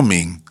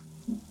overcoming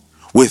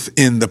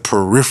within the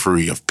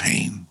periphery of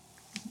pain.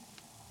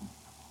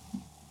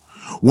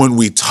 When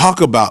we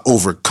talk about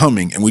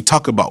overcoming and we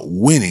talk about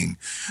winning,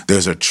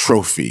 there's a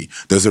trophy,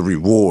 there's a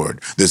reward,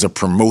 there's a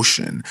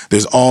promotion,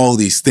 there's all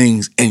these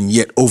things, and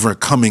yet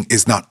overcoming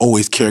is not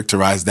always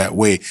characterized that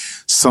way.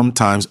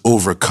 Sometimes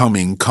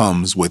overcoming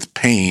comes with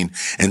pain,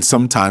 and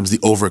sometimes the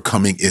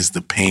overcoming is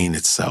the pain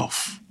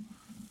itself.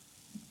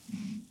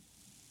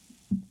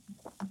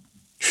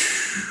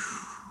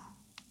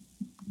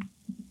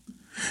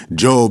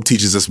 Job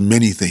teaches us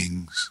many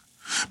things,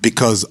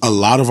 because a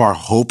lot of our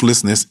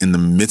hopelessness in the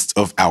midst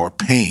of our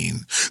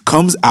pain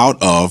comes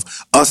out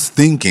of us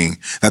thinking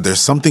that there's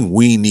something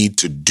we need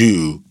to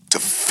do to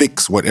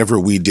fix whatever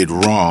we did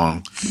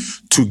wrong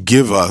to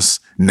give us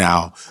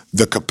now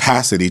the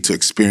capacity to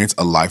experience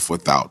a life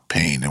without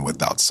pain and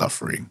without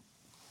suffering.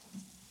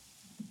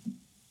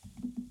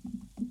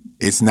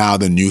 It's now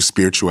the new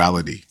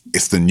spirituality.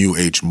 It's the New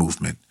Age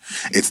movement.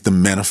 It's the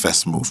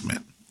manifest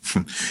movement.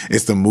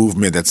 It's the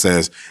movement that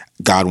says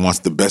God wants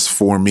the best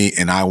for me,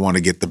 and I want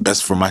to get the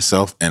best for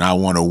myself, and I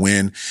want to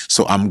win.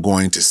 So I'm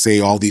going to say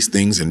all these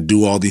things and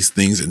do all these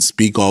things and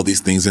speak all these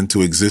things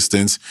into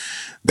existence.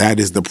 That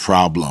is the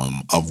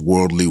problem of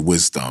worldly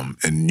wisdom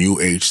and New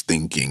Age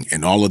thinking,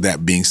 and all of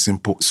that being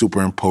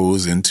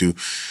superimposed into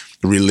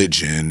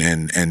religion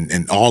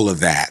and all of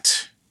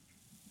that.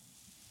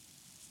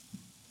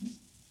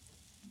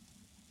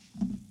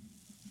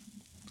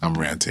 I'm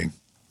ranting.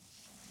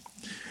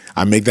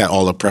 I make that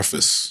all a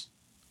preface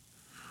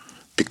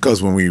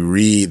because when we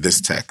read this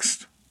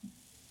text,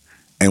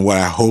 and what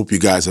I hope you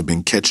guys have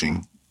been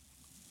catching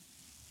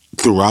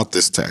throughout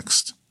this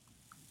text,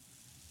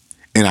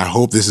 and I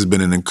hope this has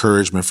been an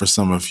encouragement for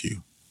some of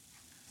you,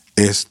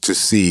 is to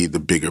see the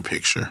bigger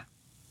picture.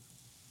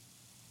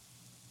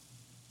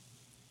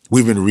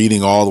 We've been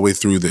reading all the way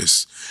through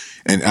this,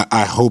 and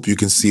I hope you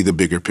can see the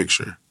bigger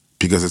picture,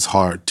 because it's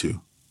hard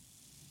to.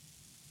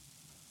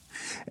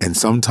 And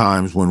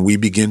sometimes when we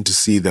begin to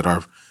see that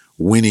our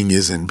winning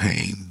is in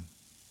pain,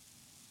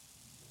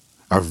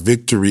 our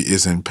victory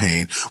is in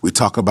pain, we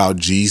talk about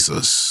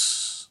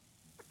Jesus.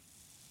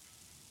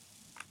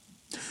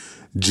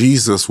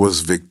 Jesus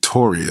was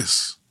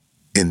victorious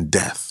in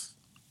death.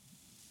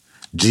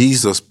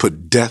 Jesus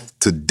put death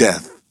to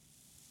death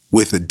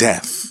with a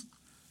death.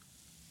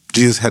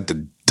 Jesus had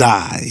to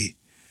die.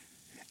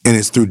 And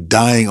it's through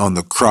dying on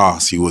the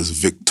cross he was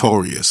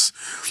victorious.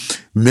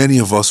 Many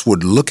of us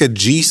would look at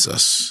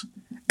Jesus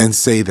and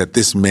say that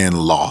this man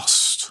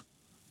lost.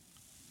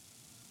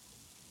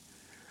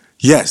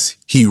 Yes,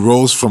 he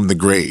rose from the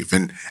grave.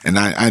 And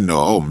I know,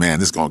 oh man,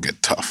 this is going to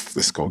get tough.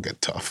 This is going to get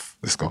tough.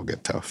 This is going to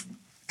get tough.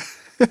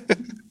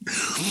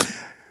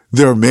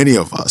 There are many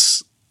of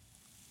us.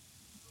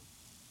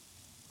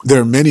 There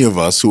are many of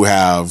us who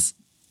have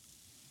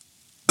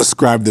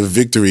ascribed the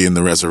victory in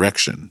the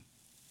resurrection.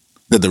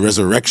 That the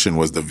resurrection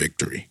was the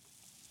victory.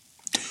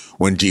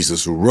 When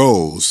Jesus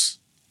rose,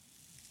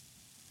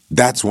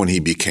 that's when he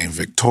became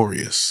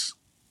victorious.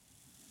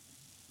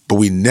 But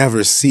we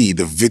never see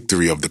the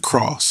victory of the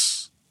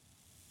cross.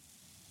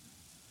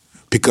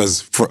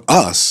 Because for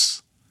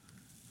us,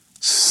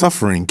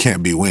 suffering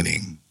can't be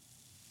winning.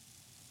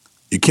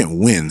 You can't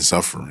win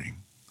suffering.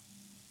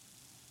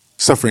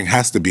 Suffering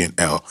has to be an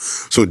L.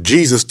 So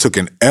Jesus took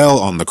an L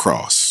on the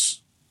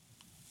cross,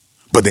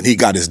 but then he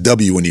got his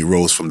W when he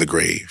rose from the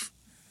grave.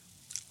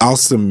 I'll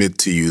submit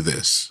to you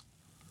this,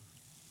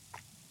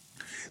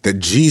 that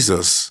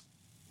Jesus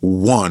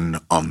won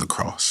on the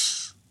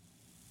cross.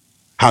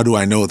 How do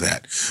I know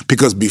that?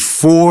 Because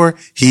before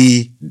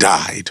he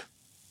died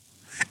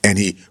and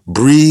he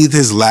breathed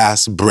his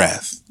last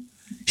breath,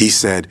 he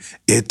said,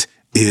 "It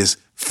is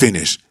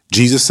finished."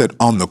 Jesus said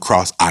on the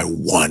cross, "I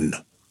won."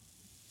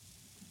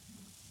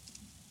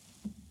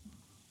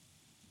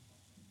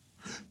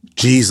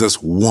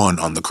 Jesus won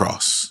on the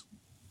cross,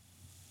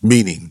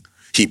 meaning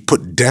he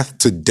put death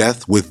to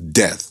death with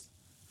death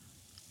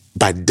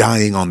by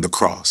dying on the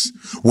cross.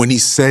 When he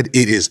said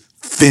it is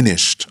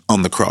finished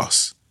on the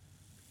cross,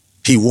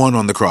 he won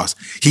on the cross.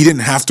 He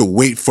didn't have to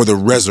wait for the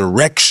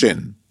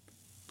resurrection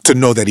to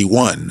know that he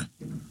won.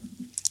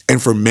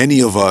 And for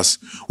many of us,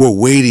 we're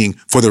waiting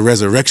for the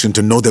resurrection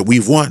to know that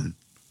we've won.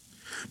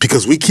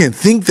 Because we can't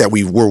think that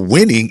we were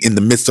winning in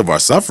the midst of our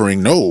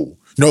suffering. No,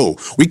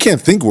 we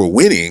can't think we're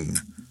winning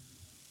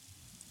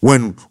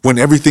when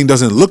everything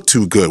doesn't look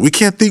too good. We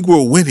can't think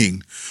we're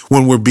winning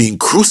when we're being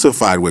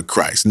crucified with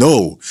Christ.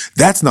 No,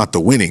 that's not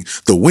the winning.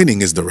 The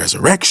winning is the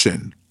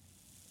resurrection.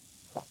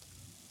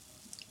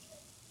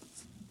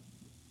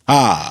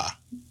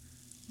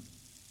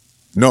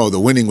 No, the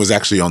winning was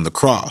actually on the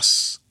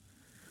cross.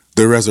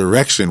 The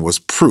resurrection was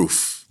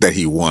proof that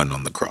he won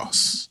on the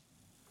cross.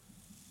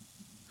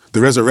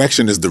 The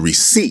resurrection is the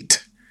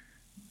receipt.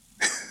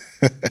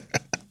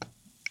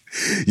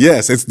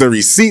 Yes, it's the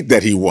receipt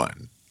that he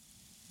won.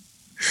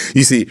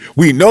 You see,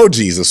 we know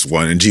Jesus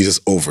won and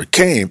Jesus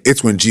overcame.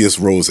 It's when Jesus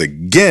rose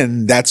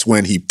again, that's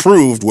when he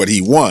proved what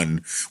he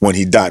won when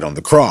he died on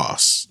the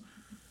cross.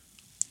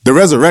 The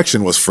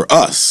resurrection was for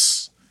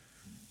us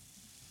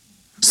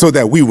so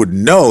that we would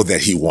know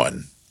that he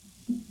won.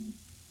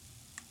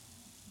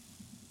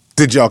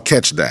 Did y'all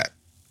catch that?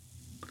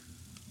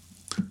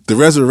 The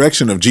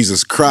resurrection of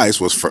Jesus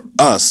Christ was for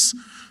us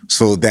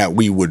so that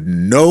we would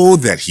know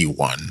that he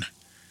won.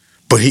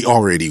 But he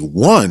already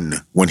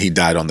won when he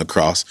died on the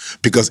cross,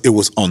 because it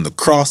was on the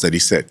cross that he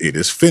said, "It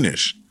is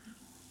finished."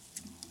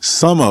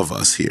 Some of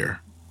us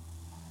here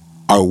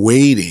are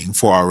waiting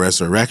for our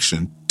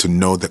resurrection to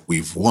know that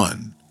we've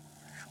won.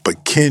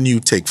 But can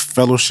you take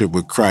fellowship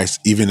with Christ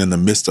even in the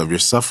midst of your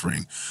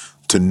suffering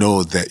to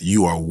know that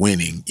you are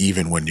winning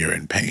even when you're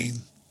in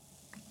pain?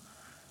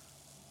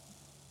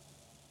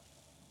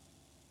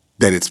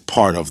 That it's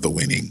part of the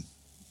winning.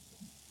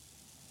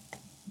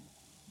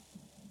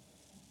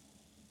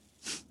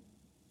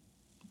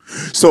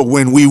 So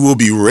when we will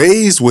be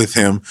raised with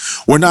him,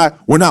 we're not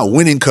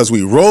winning because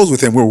we rose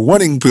with him. We're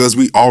winning because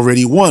we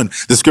already won.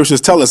 The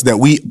scriptures tell us that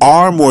we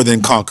are more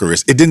than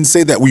conquerors. It didn't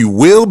say that we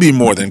will be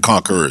more than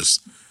conquerors.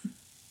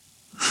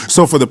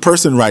 So for the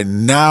person right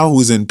now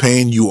who's in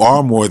pain, you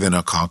are more than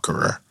a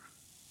conqueror.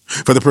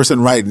 For the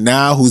person right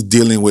now who's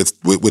dealing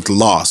with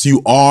loss,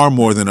 you are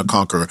more than a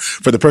conqueror.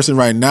 For the person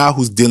right now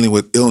who's dealing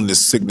with illness,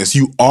 sickness,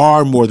 you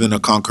are more than a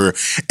conqueror.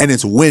 And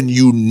it's when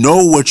you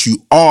know what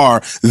you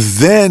are,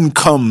 then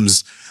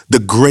comes the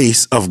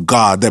grace of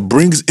God that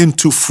brings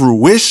into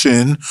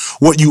fruition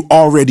what you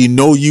already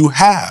know you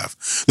have.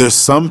 There's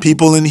some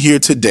people in here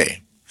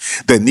today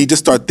that need to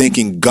start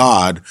thanking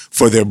God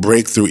for their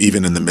breakthrough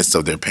even in the midst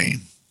of their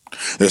pain.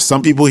 There's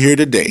some people here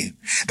today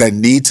that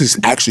need to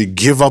actually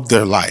give up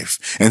their life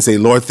and say,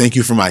 "Lord, thank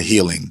you for my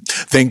healing.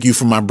 Thank you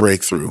for my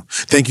breakthrough.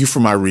 Thank you for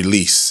my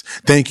release.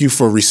 Thank you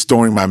for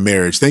restoring my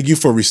marriage. Thank you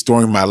for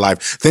restoring my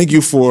life. Thank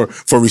you for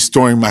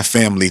restoring my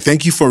family.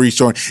 Thank you for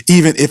restoring,"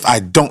 even if I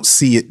don't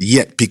see it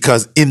yet,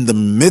 because in the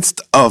midst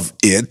of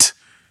it,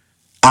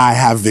 I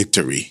have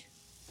victory.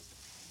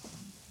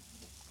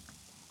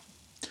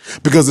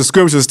 Because the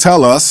scriptures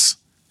tell us,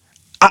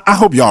 I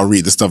hope y'all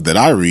read the stuff that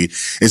I read.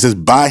 It says,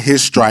 by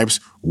his stripes,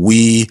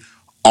 we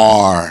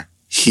are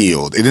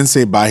healed. It didn't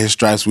say by his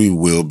stripes, we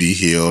will be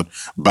healed.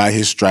 By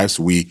his stripes,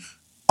 we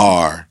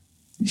are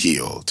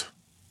healed.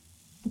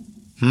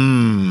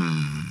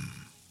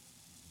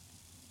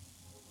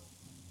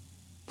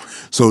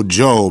 So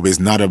Job is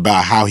not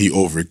about how he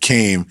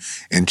overcame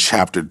in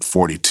chapter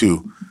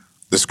 42.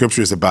 The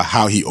scripture is about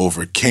how he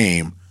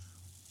overcame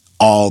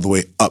all the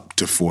way up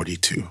to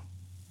 42.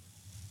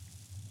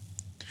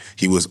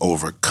 He was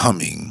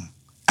overcoming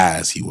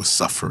as he was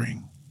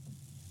suffering.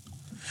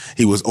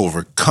 He was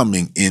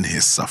overcoming in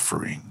his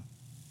suffering.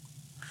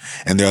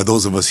 And there are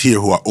those of us here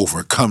who are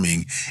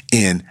overcoming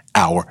in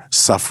our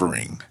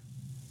suffering.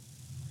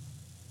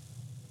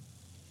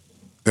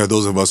 There are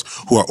those of us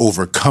who are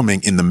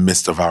overcoming in the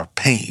midst of our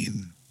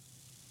pain.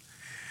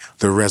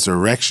 The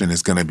resurrection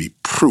is going to be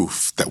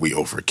proof that we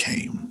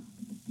overcame.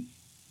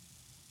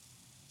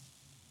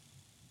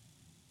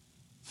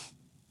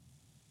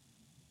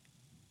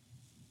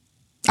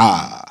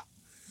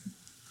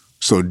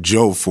 So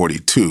Job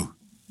 42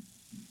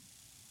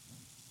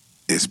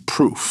 is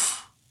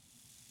proof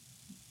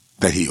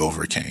that he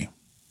overcame.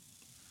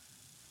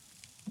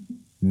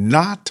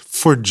 not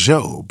for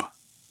Job,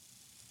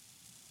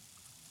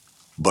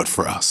 but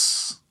for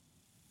us,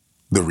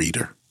 the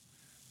reader.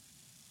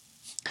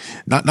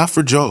 Not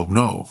for Job.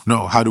 No.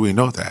 How do we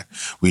know that?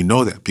 We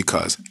know that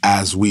because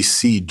as we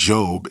see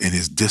Job in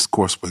his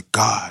discourse with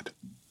God,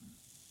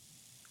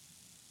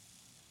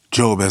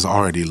 Job has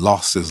already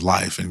lost his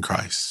life in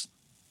Christ.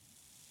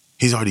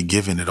 He's already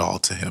given it all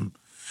to him.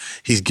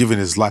 He's given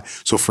his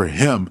life. So for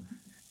him,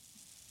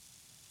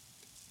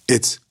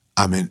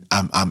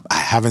 I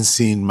haven't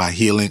seen my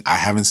healing. I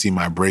haven't seen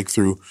my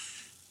breakthrough,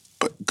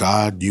 but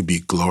God, you be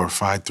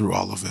glorified through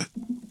all of it.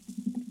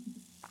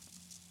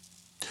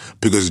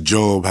 Because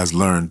Job has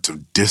learned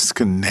to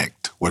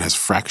disconnect what has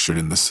fractured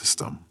in the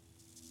system.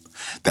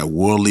 That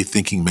worldly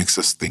thinking makes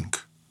us think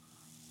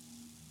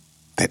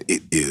that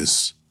it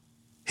is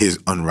his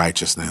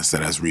unrighteousness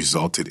that has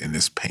resulted in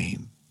this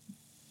pain.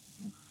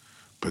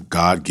 But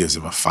God gives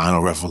him a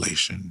final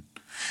revelation.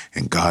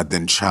 And God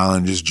then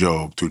challenges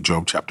Job through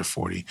Job chapter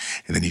 40.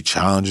 And then he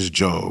challenges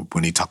Job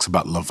when he talks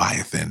about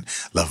Leviathan.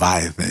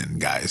 Leviathan,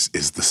 guys,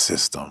 is the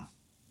system.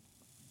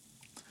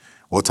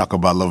 We'll talk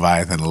about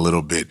Leviathan a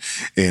little bit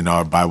in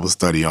our Bible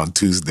study on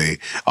Tuesday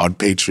on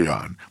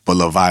Patreon. But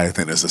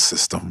Leviathan is a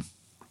system.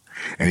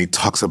 And he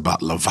talks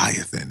about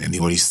Leviathan. And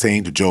what he's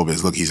saying to Job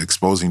is, look, he's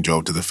exposing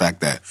Job to the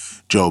fact that,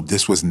 Job,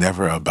 this was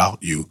never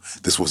about you.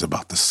 This was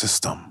about the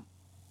system.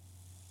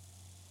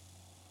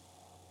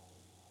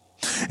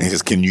 And he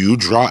says, can you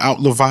draw out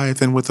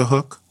Leviathan with a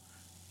hook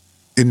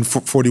in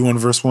 41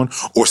 verse 1?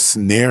 Or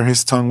snare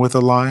his tongue with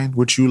a line,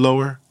 which you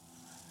lower?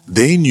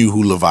 They knew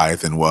who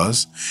Leviathan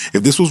was.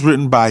 If this was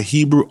written by a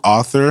Hebrew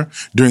author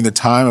during the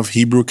time of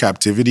Hebrew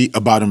captivity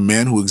about a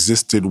man who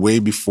existed way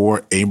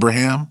before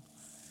Abraham,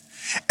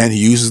 and he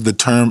uses the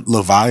term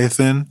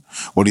Leviathan,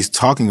 what he's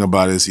talking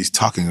about is he's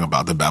talking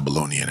about the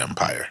Babylonian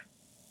Empire,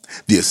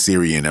 the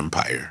Assyrian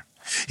Empire.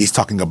 He's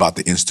talking about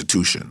the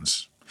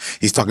institutions.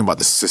 He's talking about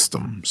the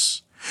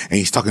systems. And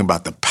he's talking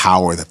about the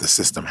power that the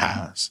system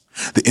has,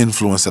 the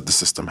influence that the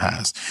system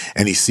has.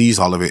 And he sees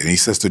all of it and he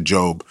says to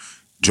Job,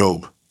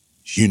 Job,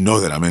 you know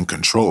that I'm in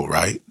control,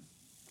 right?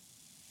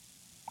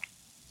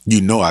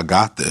 You know I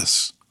got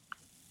this.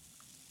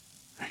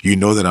 You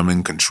know that I'm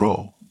in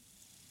control.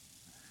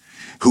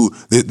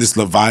 This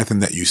Leviathan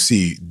that you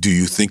see, do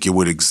you think it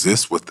would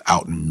exist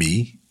without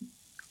me?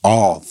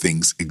 All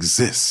things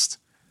exist,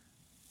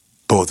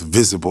 both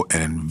visible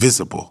and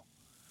invisible,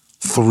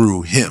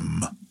 through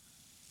him.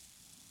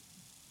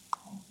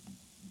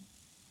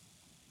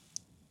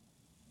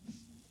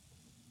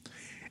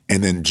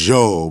 And then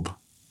Job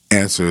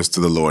answers to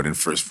the Lord in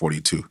verse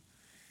 42.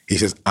 He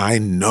says, I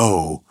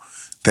know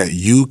that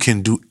you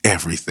can do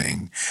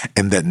everything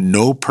and that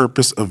no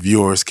purpose of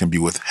yours can be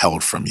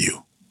withheld from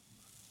you.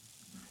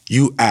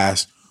 You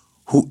ask,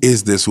 who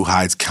is this who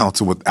hides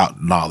counsel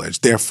without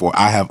knowledge? Therefore,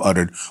 I have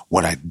uttered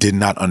what I did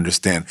not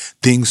understand,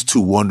 things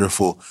too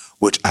wonderful,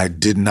 which I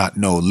did not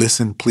know.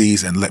 Listen,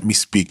 please, and let me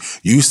speak.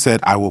 You said,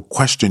 I will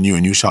question you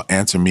and you shall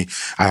answer me.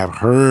 I have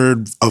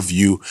heard of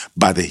you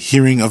by the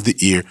hearing of the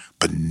ear,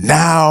 but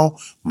now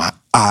my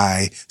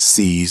eye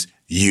sees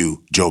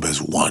you. Job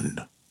has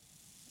won.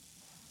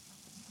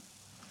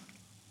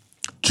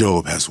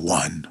 Job has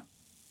won.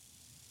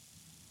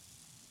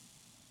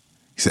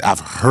 He said,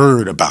 I've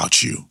heard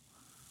about you,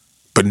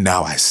 but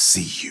now I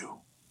see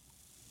you.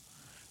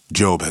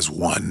 Job has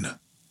won.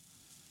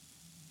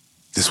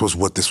 This was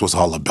what this was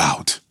all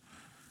about.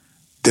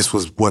 This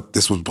was what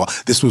this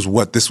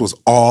was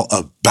all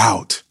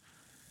about.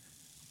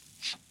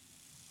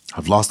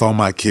 I've lost all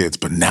my kids,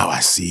 but now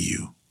I see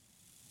you.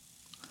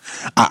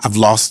 I've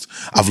lost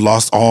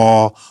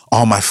all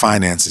my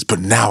finances, but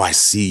now I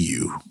see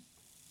you.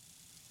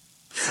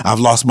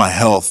 I've lost my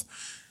health,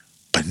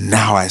 but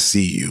now I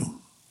see you.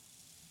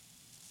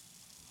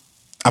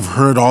 I've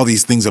heard all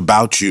these things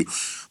about you,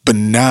 but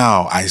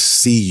now I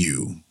see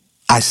you.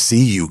 I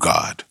see you,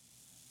 God.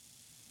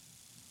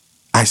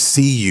 I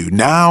see you.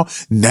 Now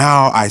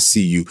I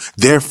see you.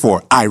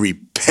 Therefore, I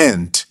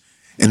repent.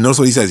 And notice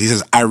what he says. He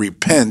says, I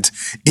repent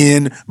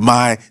in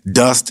my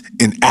dust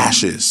and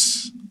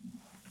ashes.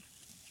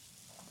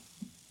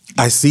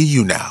 I see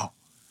you now.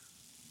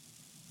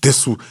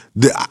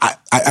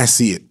 I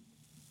see it.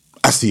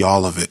 I see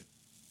all of it.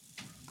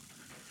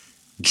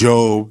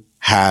 Job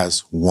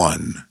has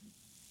won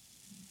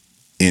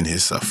in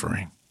his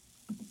suffering.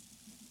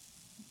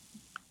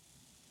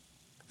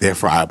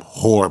 Therefore, I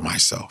abhor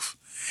myself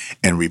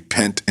and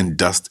repent in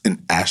dust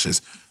and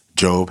ashes.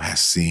 Job has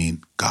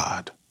seen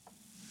God.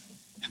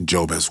 And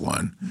Job has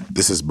won.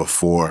 This is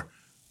before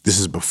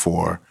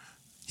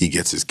he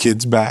gets his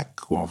kids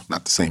back. Well,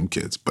 not the same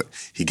kids, but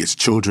he gets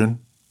children.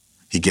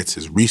 He gets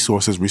his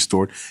resources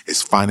restored.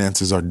 His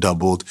finances are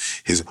doubled.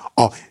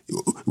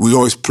 We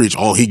always preach,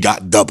 he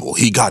got double.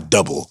 He got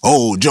double.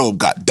 Oh, Job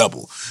got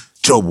double.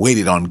 Job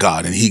waited on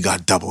God and he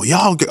got double.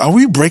 Y'all,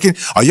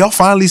 are y'all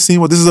finally seeing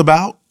what this is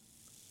about?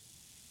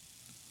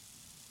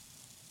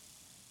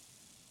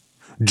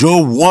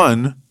 Job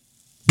won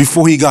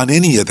before he got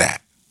any of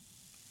that.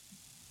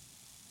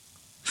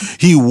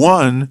 He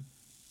won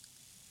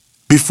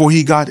before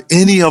he got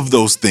any of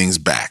those things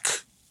back.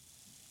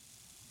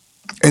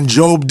 And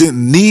Job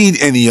didn't need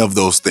any of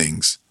those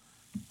things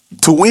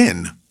to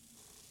win.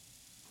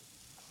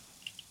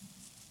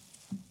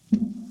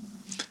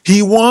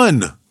 He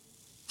won.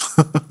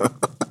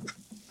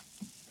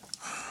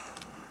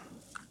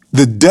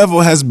 The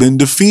devil has been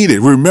defeated.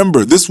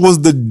 Remember, this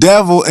was the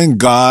devil and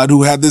God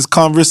who had this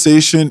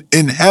conversation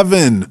in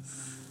heaven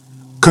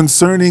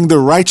concerning the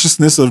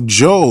righteousness of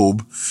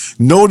Job.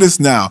 Notice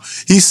now,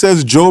 he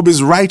says Job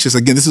is righteous.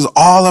 Again, this is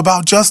all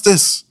about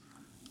justice.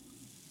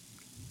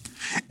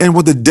 And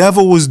what the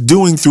devil was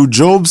doing through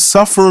Job's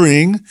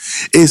suffering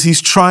is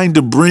he's trying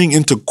to bring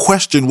into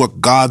question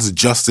what God's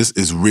justice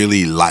is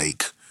really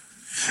like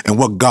and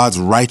what God's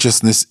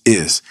righteousness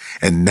is.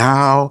 And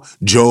now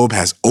Job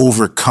has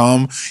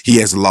overcome. He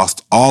has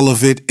lost all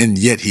of it, and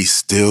yet he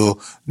still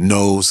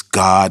knows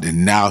God.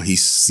 And now he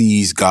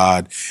sees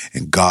God,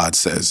 and God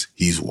says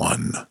he's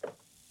won.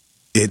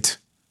 It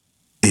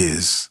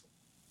is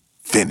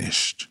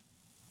finished.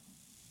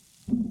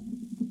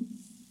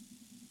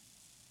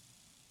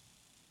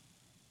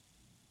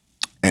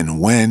 And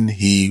when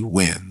he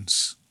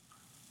wins,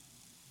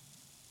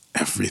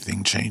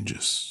 everything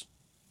changes.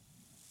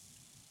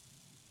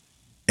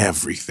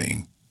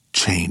 Everything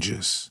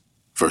changes.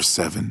 Verse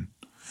 7.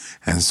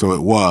 And so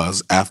it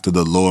was after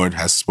the Lord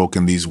has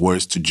spoken these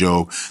words to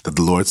Job that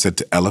the Lord said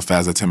to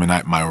Eliphaz the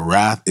Temanite, my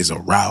wrath is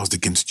aroused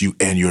against you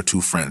and your two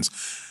friends.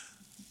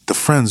 The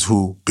friends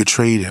who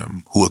betrayed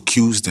him, who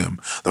accused him,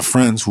 the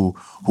friends who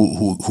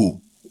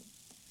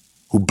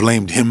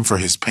blamed him for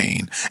his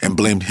pain and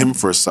blamed him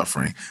for his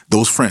suffering,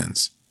 those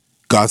friends,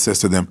 God says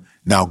to them,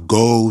 now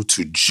go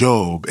to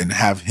Job and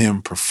have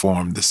him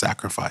perform the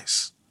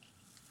sacrifice.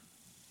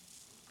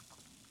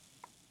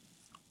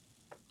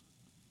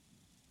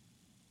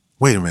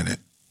 Wait a minute.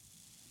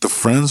 The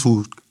friends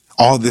who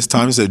all this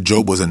time said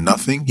Job was a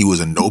nothing, he was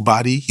a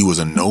nobody, he was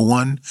a no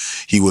one,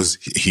 he was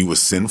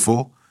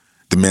sinful,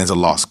 the man's a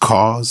lost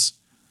cause.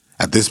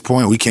 At this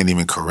point, we can't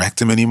even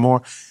correct him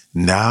anymore.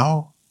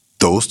 Now,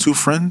 those two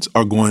friends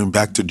are going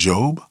back to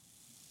Job,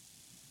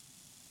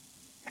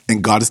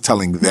 and God is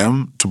telling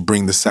them to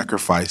bring the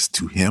sacrifice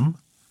to him.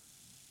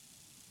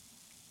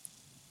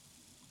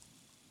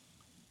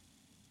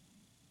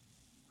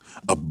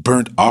 A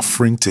burnt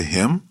offering to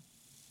him.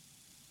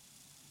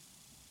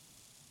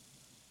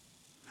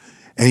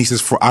 And he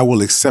says, for I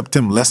will accept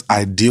him, lest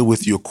I deal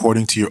with you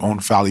according to your own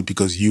folly,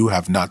 because you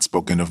have not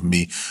spoken of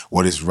me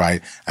what is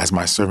right, as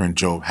my servant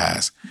Job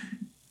has.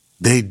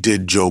 They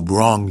did Job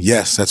wrong.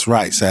 Yes, that's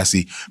right,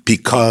 Sassy,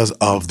 because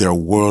of their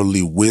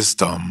worldly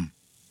wisdom.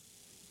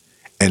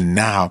 And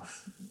now,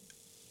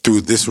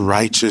 through this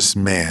righteous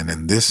man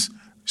and this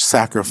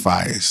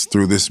sacrifice,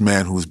 through this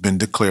man who's been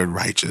declared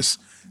righteous,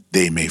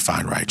 they may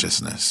find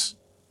righteousness.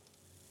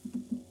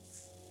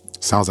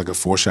 Sounds like a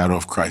foreshadow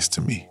of Christ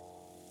to me.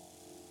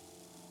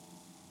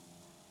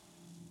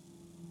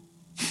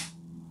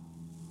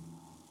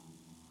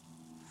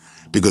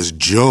 Because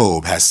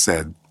Job has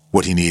said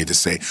what he needed to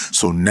say.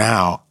 So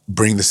now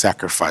bring the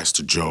sacrifice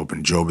to Job,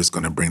 and Job is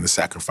going to bring the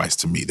sacrifice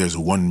to me. There's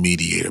one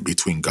mediator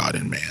between God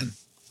and man,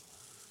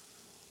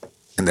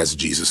 and that's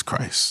Jesus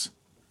Christ.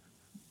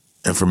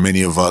 And for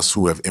many of us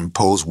who have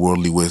imposed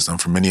worldly wisdom,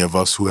 for many of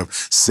us who have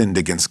sinned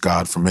against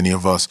God, for many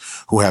of us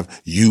who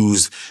have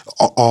used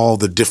all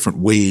the different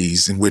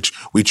ways in which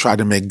we try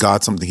to make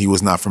God something he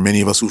was not, for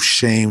many of us who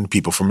shamed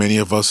people, for many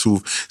of us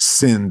who've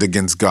sinned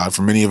against God,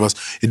 for many of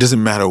us, it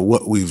doesn't matter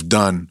what we've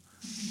done.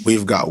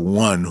 We've got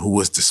one who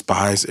was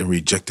despised and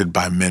rejected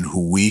by men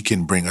who we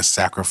can bring a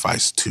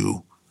sacrifice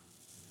to.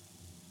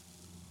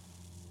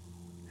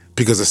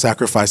 Because the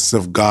sacrifices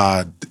of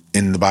God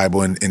in the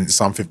Bible, in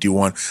Psalm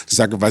 51, the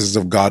sacrifices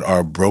of God are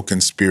a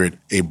broken spirit,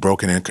 a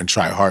broken and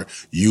contrite heart.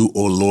 You,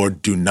 O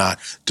Lord, do not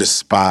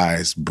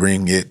despise.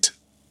 Bring it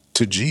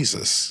to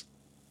Jesus.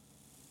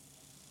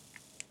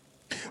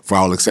 For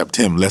I will accept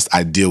him, lest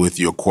I deal with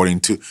you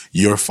according to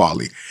your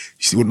folly.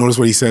 Notice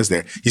what he says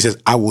there. He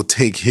says, I will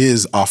take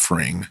his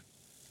offering,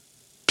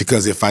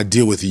 because if I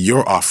deal with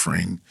your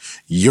offering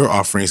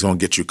is going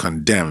to get you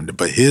condemned.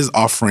 But his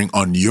offering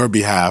on your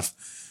behalf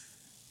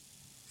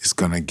is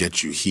going to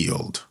get you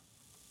healed.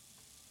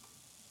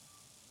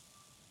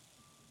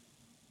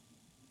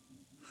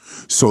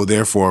 So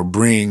therefore,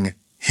 bring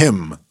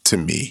him to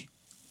me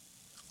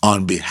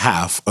on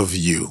behalf of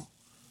you.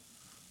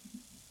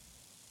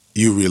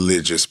 You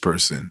religious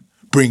person,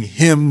 bring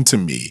him to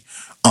me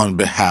on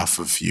behalf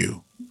of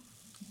you.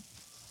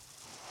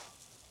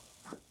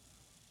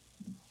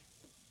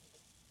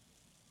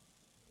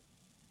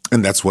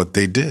 And that's what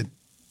they did.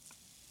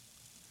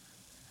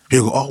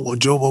 People go, oh, well,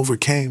 Job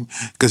overcame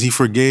because he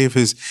forgave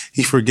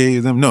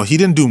them. No, he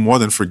didn't do more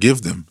than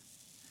forgive them.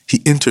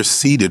 He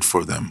interceded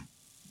for them.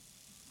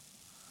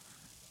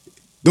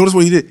 Notice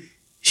what he did.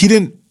 He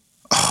didn't,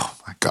 oh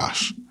my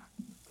gosh,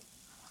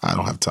 I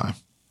don't have time.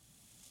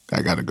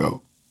 I gotta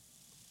go.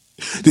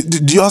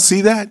 Do y'all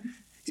see that?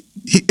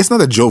 It's not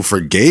that Job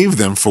forgave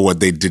them for what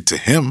they did to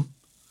him.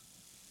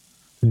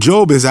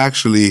 Job is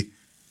actually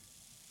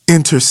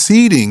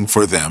interceding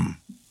for them.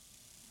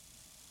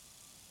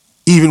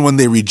 even when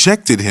they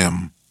rejected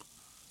him.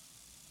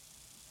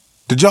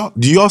 Do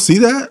y'all see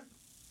that?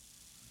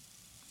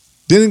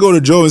 They didn't go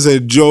to Job and say,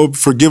 Job,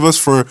 forgive us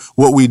for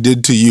what we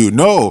did to you.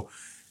 No,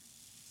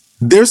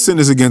 their sin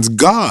is against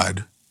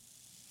God.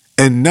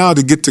 And now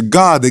to get to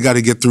God, they got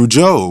to get through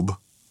Job.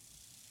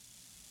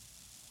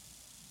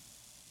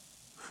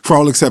 For I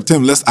will accept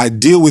him, lest I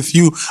deal with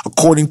you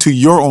according to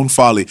your own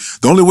folly.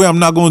 The only way I'm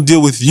not going to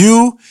deal with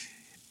you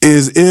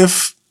is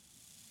if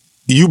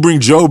you bring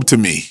Job to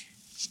me.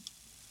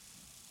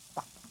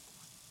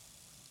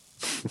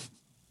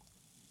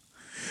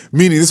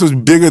 Meaning this was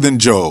bigger than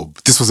Job.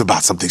 This was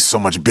about something so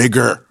much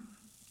bigger.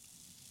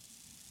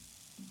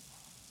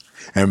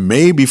 And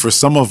maybe for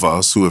some of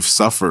us who have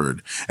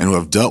suffered and who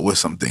have dealt with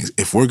some things,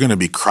 if we're going to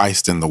be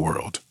Christ in the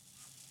world,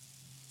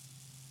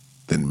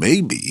 then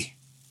maybe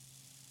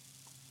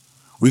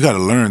we got to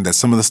learn that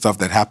some of the stuff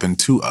that happened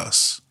to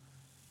us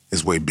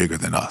is way bigger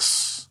than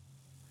us.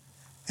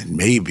 And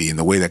maybe in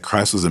the way that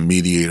Christ was a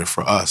mediator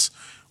for us,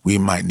 we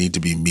might need to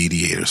be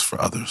mediators for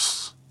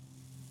others.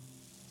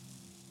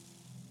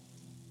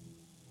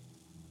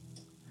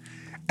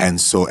 And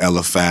so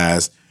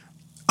Eliphaz,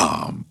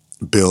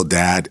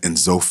 Bildad, and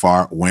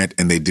Zophar went,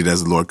 and they did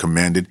as the Lord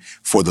commanded,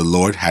 for the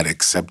Lord had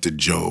accepted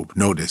Job.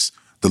 Notice,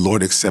 the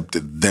Lord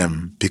accepted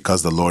them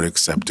because the Lord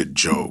accepted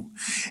Job.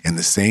 In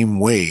the same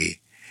way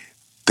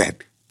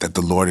that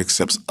the Lord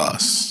accepts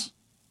us,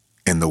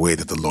 in the way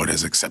that the Lord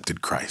has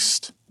accepted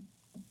Christ.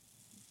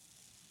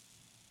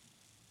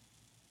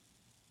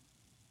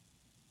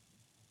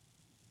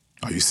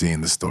 Are you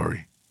seeing the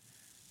story?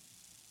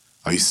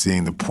 Are you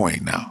seeing the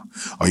point now?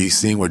 Are you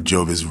seeing what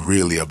Job is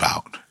really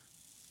about?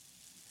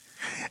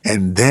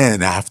 And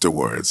then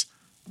afterwards,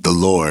 the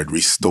Lord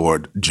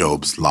restored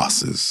Job's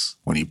losses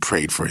when he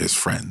prayed for his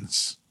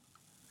friends.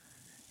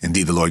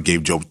 Indeed, the Lord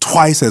gave Job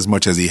twice as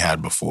much as he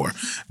had before.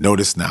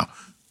 Notice now,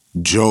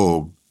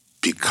 Job,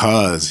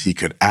 because he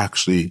could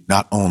actually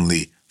not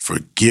only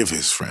forgive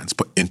his friends,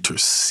 but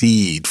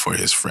intercede for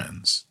his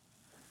friends.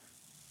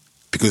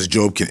 Because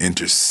Job can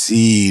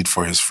intercede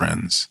for his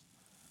friends,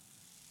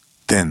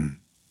 then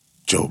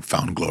Job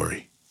found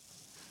glory.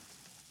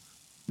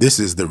 This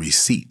is the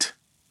receipt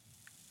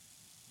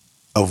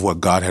of what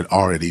God had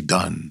already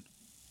done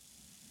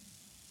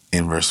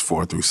in verse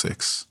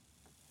 4-6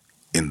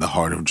 in the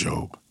heart of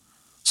Job.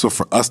 So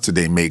for us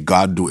today, may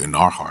God do it in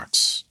our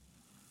hearts.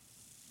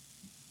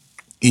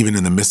 Even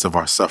in the midst of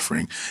our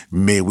suffering,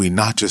 may we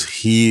not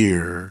just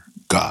hear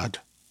God,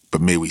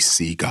 but may we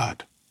see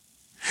God.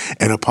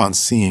 And upon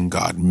seeing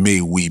God,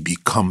 may we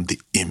become the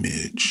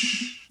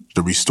image,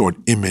 the restored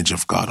image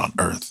of God on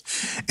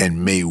earth.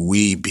 And may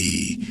we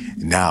be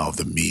now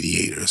the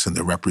mediators and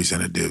the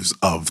representatives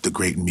of the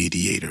great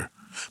mediator,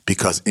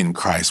 because in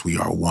Christ we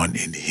are one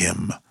in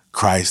him.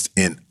 Christ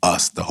in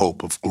us, the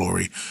hope of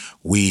glory.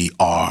 We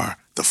are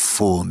the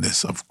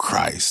fullness of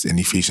Christ in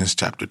Ephesians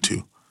chapter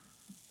 2.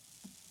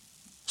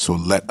 So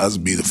let us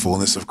be the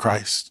fullness of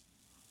Christ.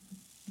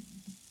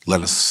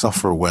 Let us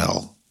suffer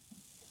well.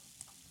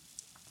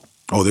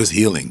 Oh, there's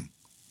healing,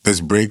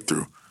 there's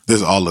breakthrough,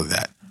 there's all of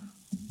that.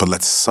 But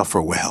let's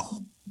suffer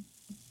well.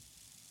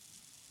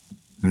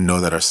 Know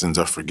that our sins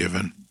are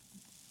forgiven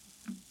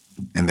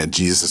and that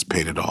Jesus has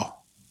paid it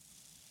all.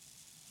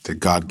 That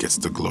God gets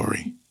the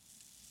glory.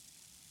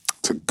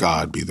 To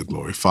God be the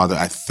glory. Father,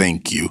 I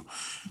thank you,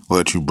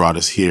 Lord, that you brought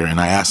us here. And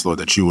I ask, Lord,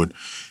 that you would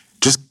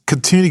just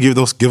continue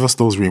to give us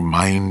those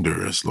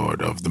reminders,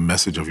 Lord, of the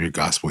message of your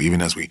gospel.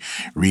 Even as we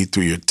read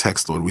through your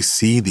text, Lord, we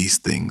see these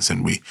things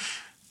and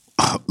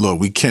Lord,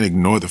 we can't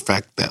ignore the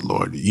fact that,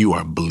 Lord, you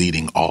are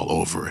bleeding all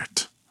over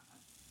it.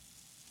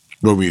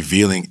 Lord,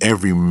 revealing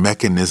every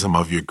mechanism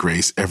of your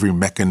grace, every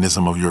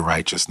mechanism of your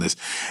righteousness,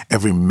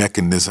 every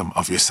mechanism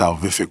of your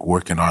salvific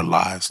work in our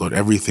lives. Lord,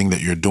 everything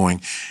that you're doing,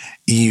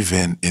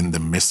 even in the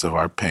midst of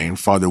our pain.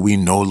 Father, we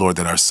know, Lord,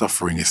 that our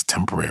suffering is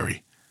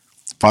temporary.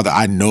 Father,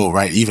 I know,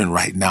 even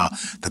right now,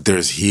 that there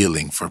is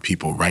healing for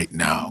people right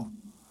now.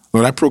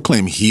 Lord, I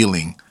proclaim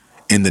healing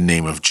in the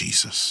name of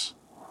Jesus.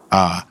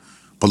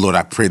 But Lord,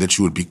 I pray that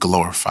you would be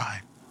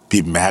glorified,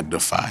 be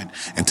magnified,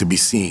 and to be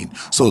seen.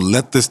 So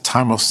let this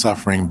time of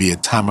suffering be a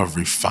time of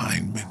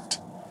refinement.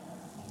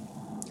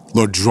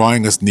 Lord,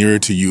 drawing us nearer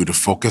to you to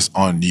focus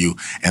on you,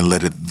 and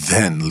let it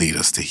then lead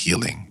us to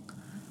healing.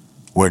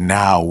 Where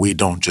now we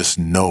don't just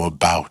know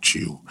about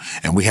you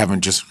and we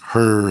haven't just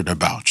heard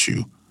about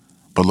you,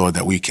 but Lord,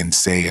 that we can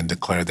say and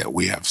declare that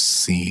we have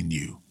seen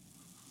you.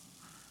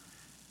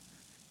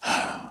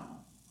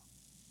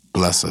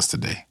 Bless us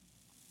today.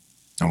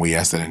 And we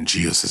ask that in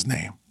Jesus'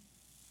 name.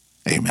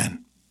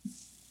 Amen.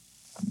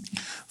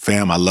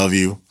 Fam, I love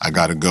you. I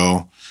got to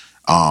go.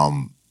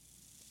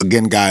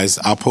 Again, guys,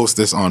 I'll post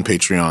this on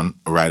Patreon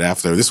right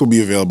after. This will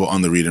be available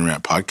on the Read and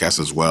Rant podcast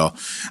as well.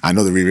 I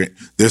know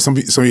there's some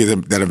of you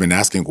that have been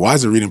asking, why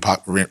is the Read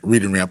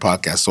and Rant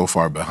podcast so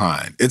far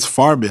behind? It's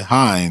far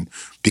behind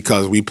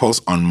because we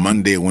post on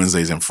Monday,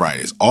 Wednesdays, and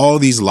Fridays. All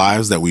these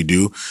lives that we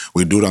do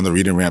it on the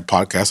Read and Rant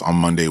podcast on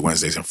Monday,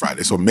 Wednesdays, and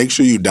Fridays. So make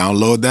sure you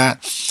download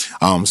that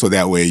so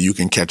that way you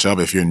can catch up.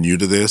 If you're new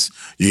to this,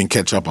 you can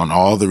catch up on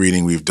all the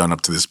reading we've done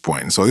up to this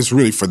point. And so it's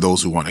really for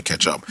those who want to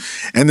catch up.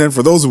 And then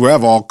for those who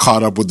have all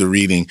caught up with the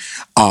reading,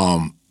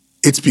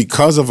 it's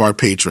because of our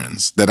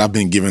patrons that I've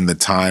been given the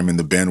time and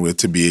the bandwidth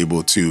to be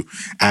able to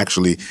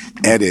actually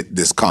edit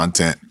this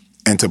content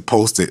and to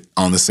post it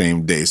on the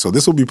same day. So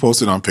this will be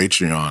posted on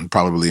Patreon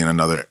probably in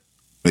another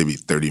maybe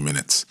 30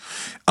 minutes.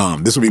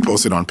 This will be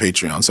posted on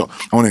Patreon. So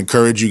I want to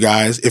encourage you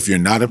guys, if you're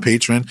not a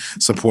patron,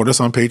 support us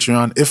on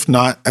Patreon. If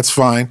not, that's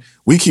fine.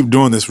 We keep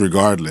doing this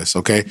regardless,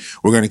 okay?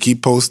 We're going to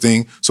keep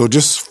posting. So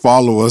just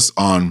follow us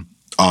on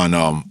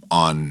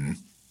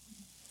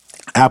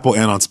Apple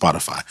and on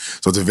Spotify.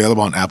 So it's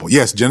available on Apple.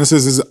 Yes,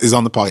 Genesis is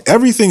on the podcast.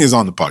 Everything is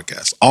on the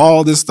podcast.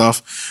 All this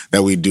stuff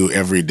that we do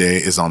every day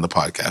is on the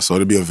podcast. So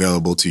it'll be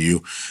available to you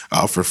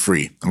for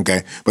free.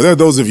 Okay. But there are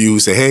those of you who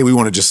say, hey, we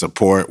want to just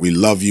support. We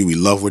love you. We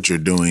love what you're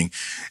doing.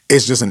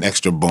 It's just an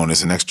extra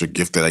bonus, an extra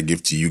gift that I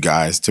give to you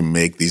guys to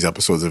make these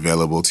episodes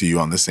available to you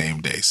on the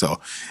same day. So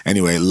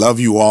anyway,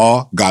 love you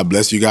all. God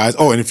bless you guys.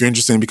 Oh, and if you're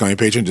interested in becoming a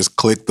patron, just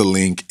click the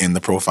link in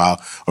the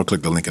profile or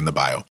click the link in the bio.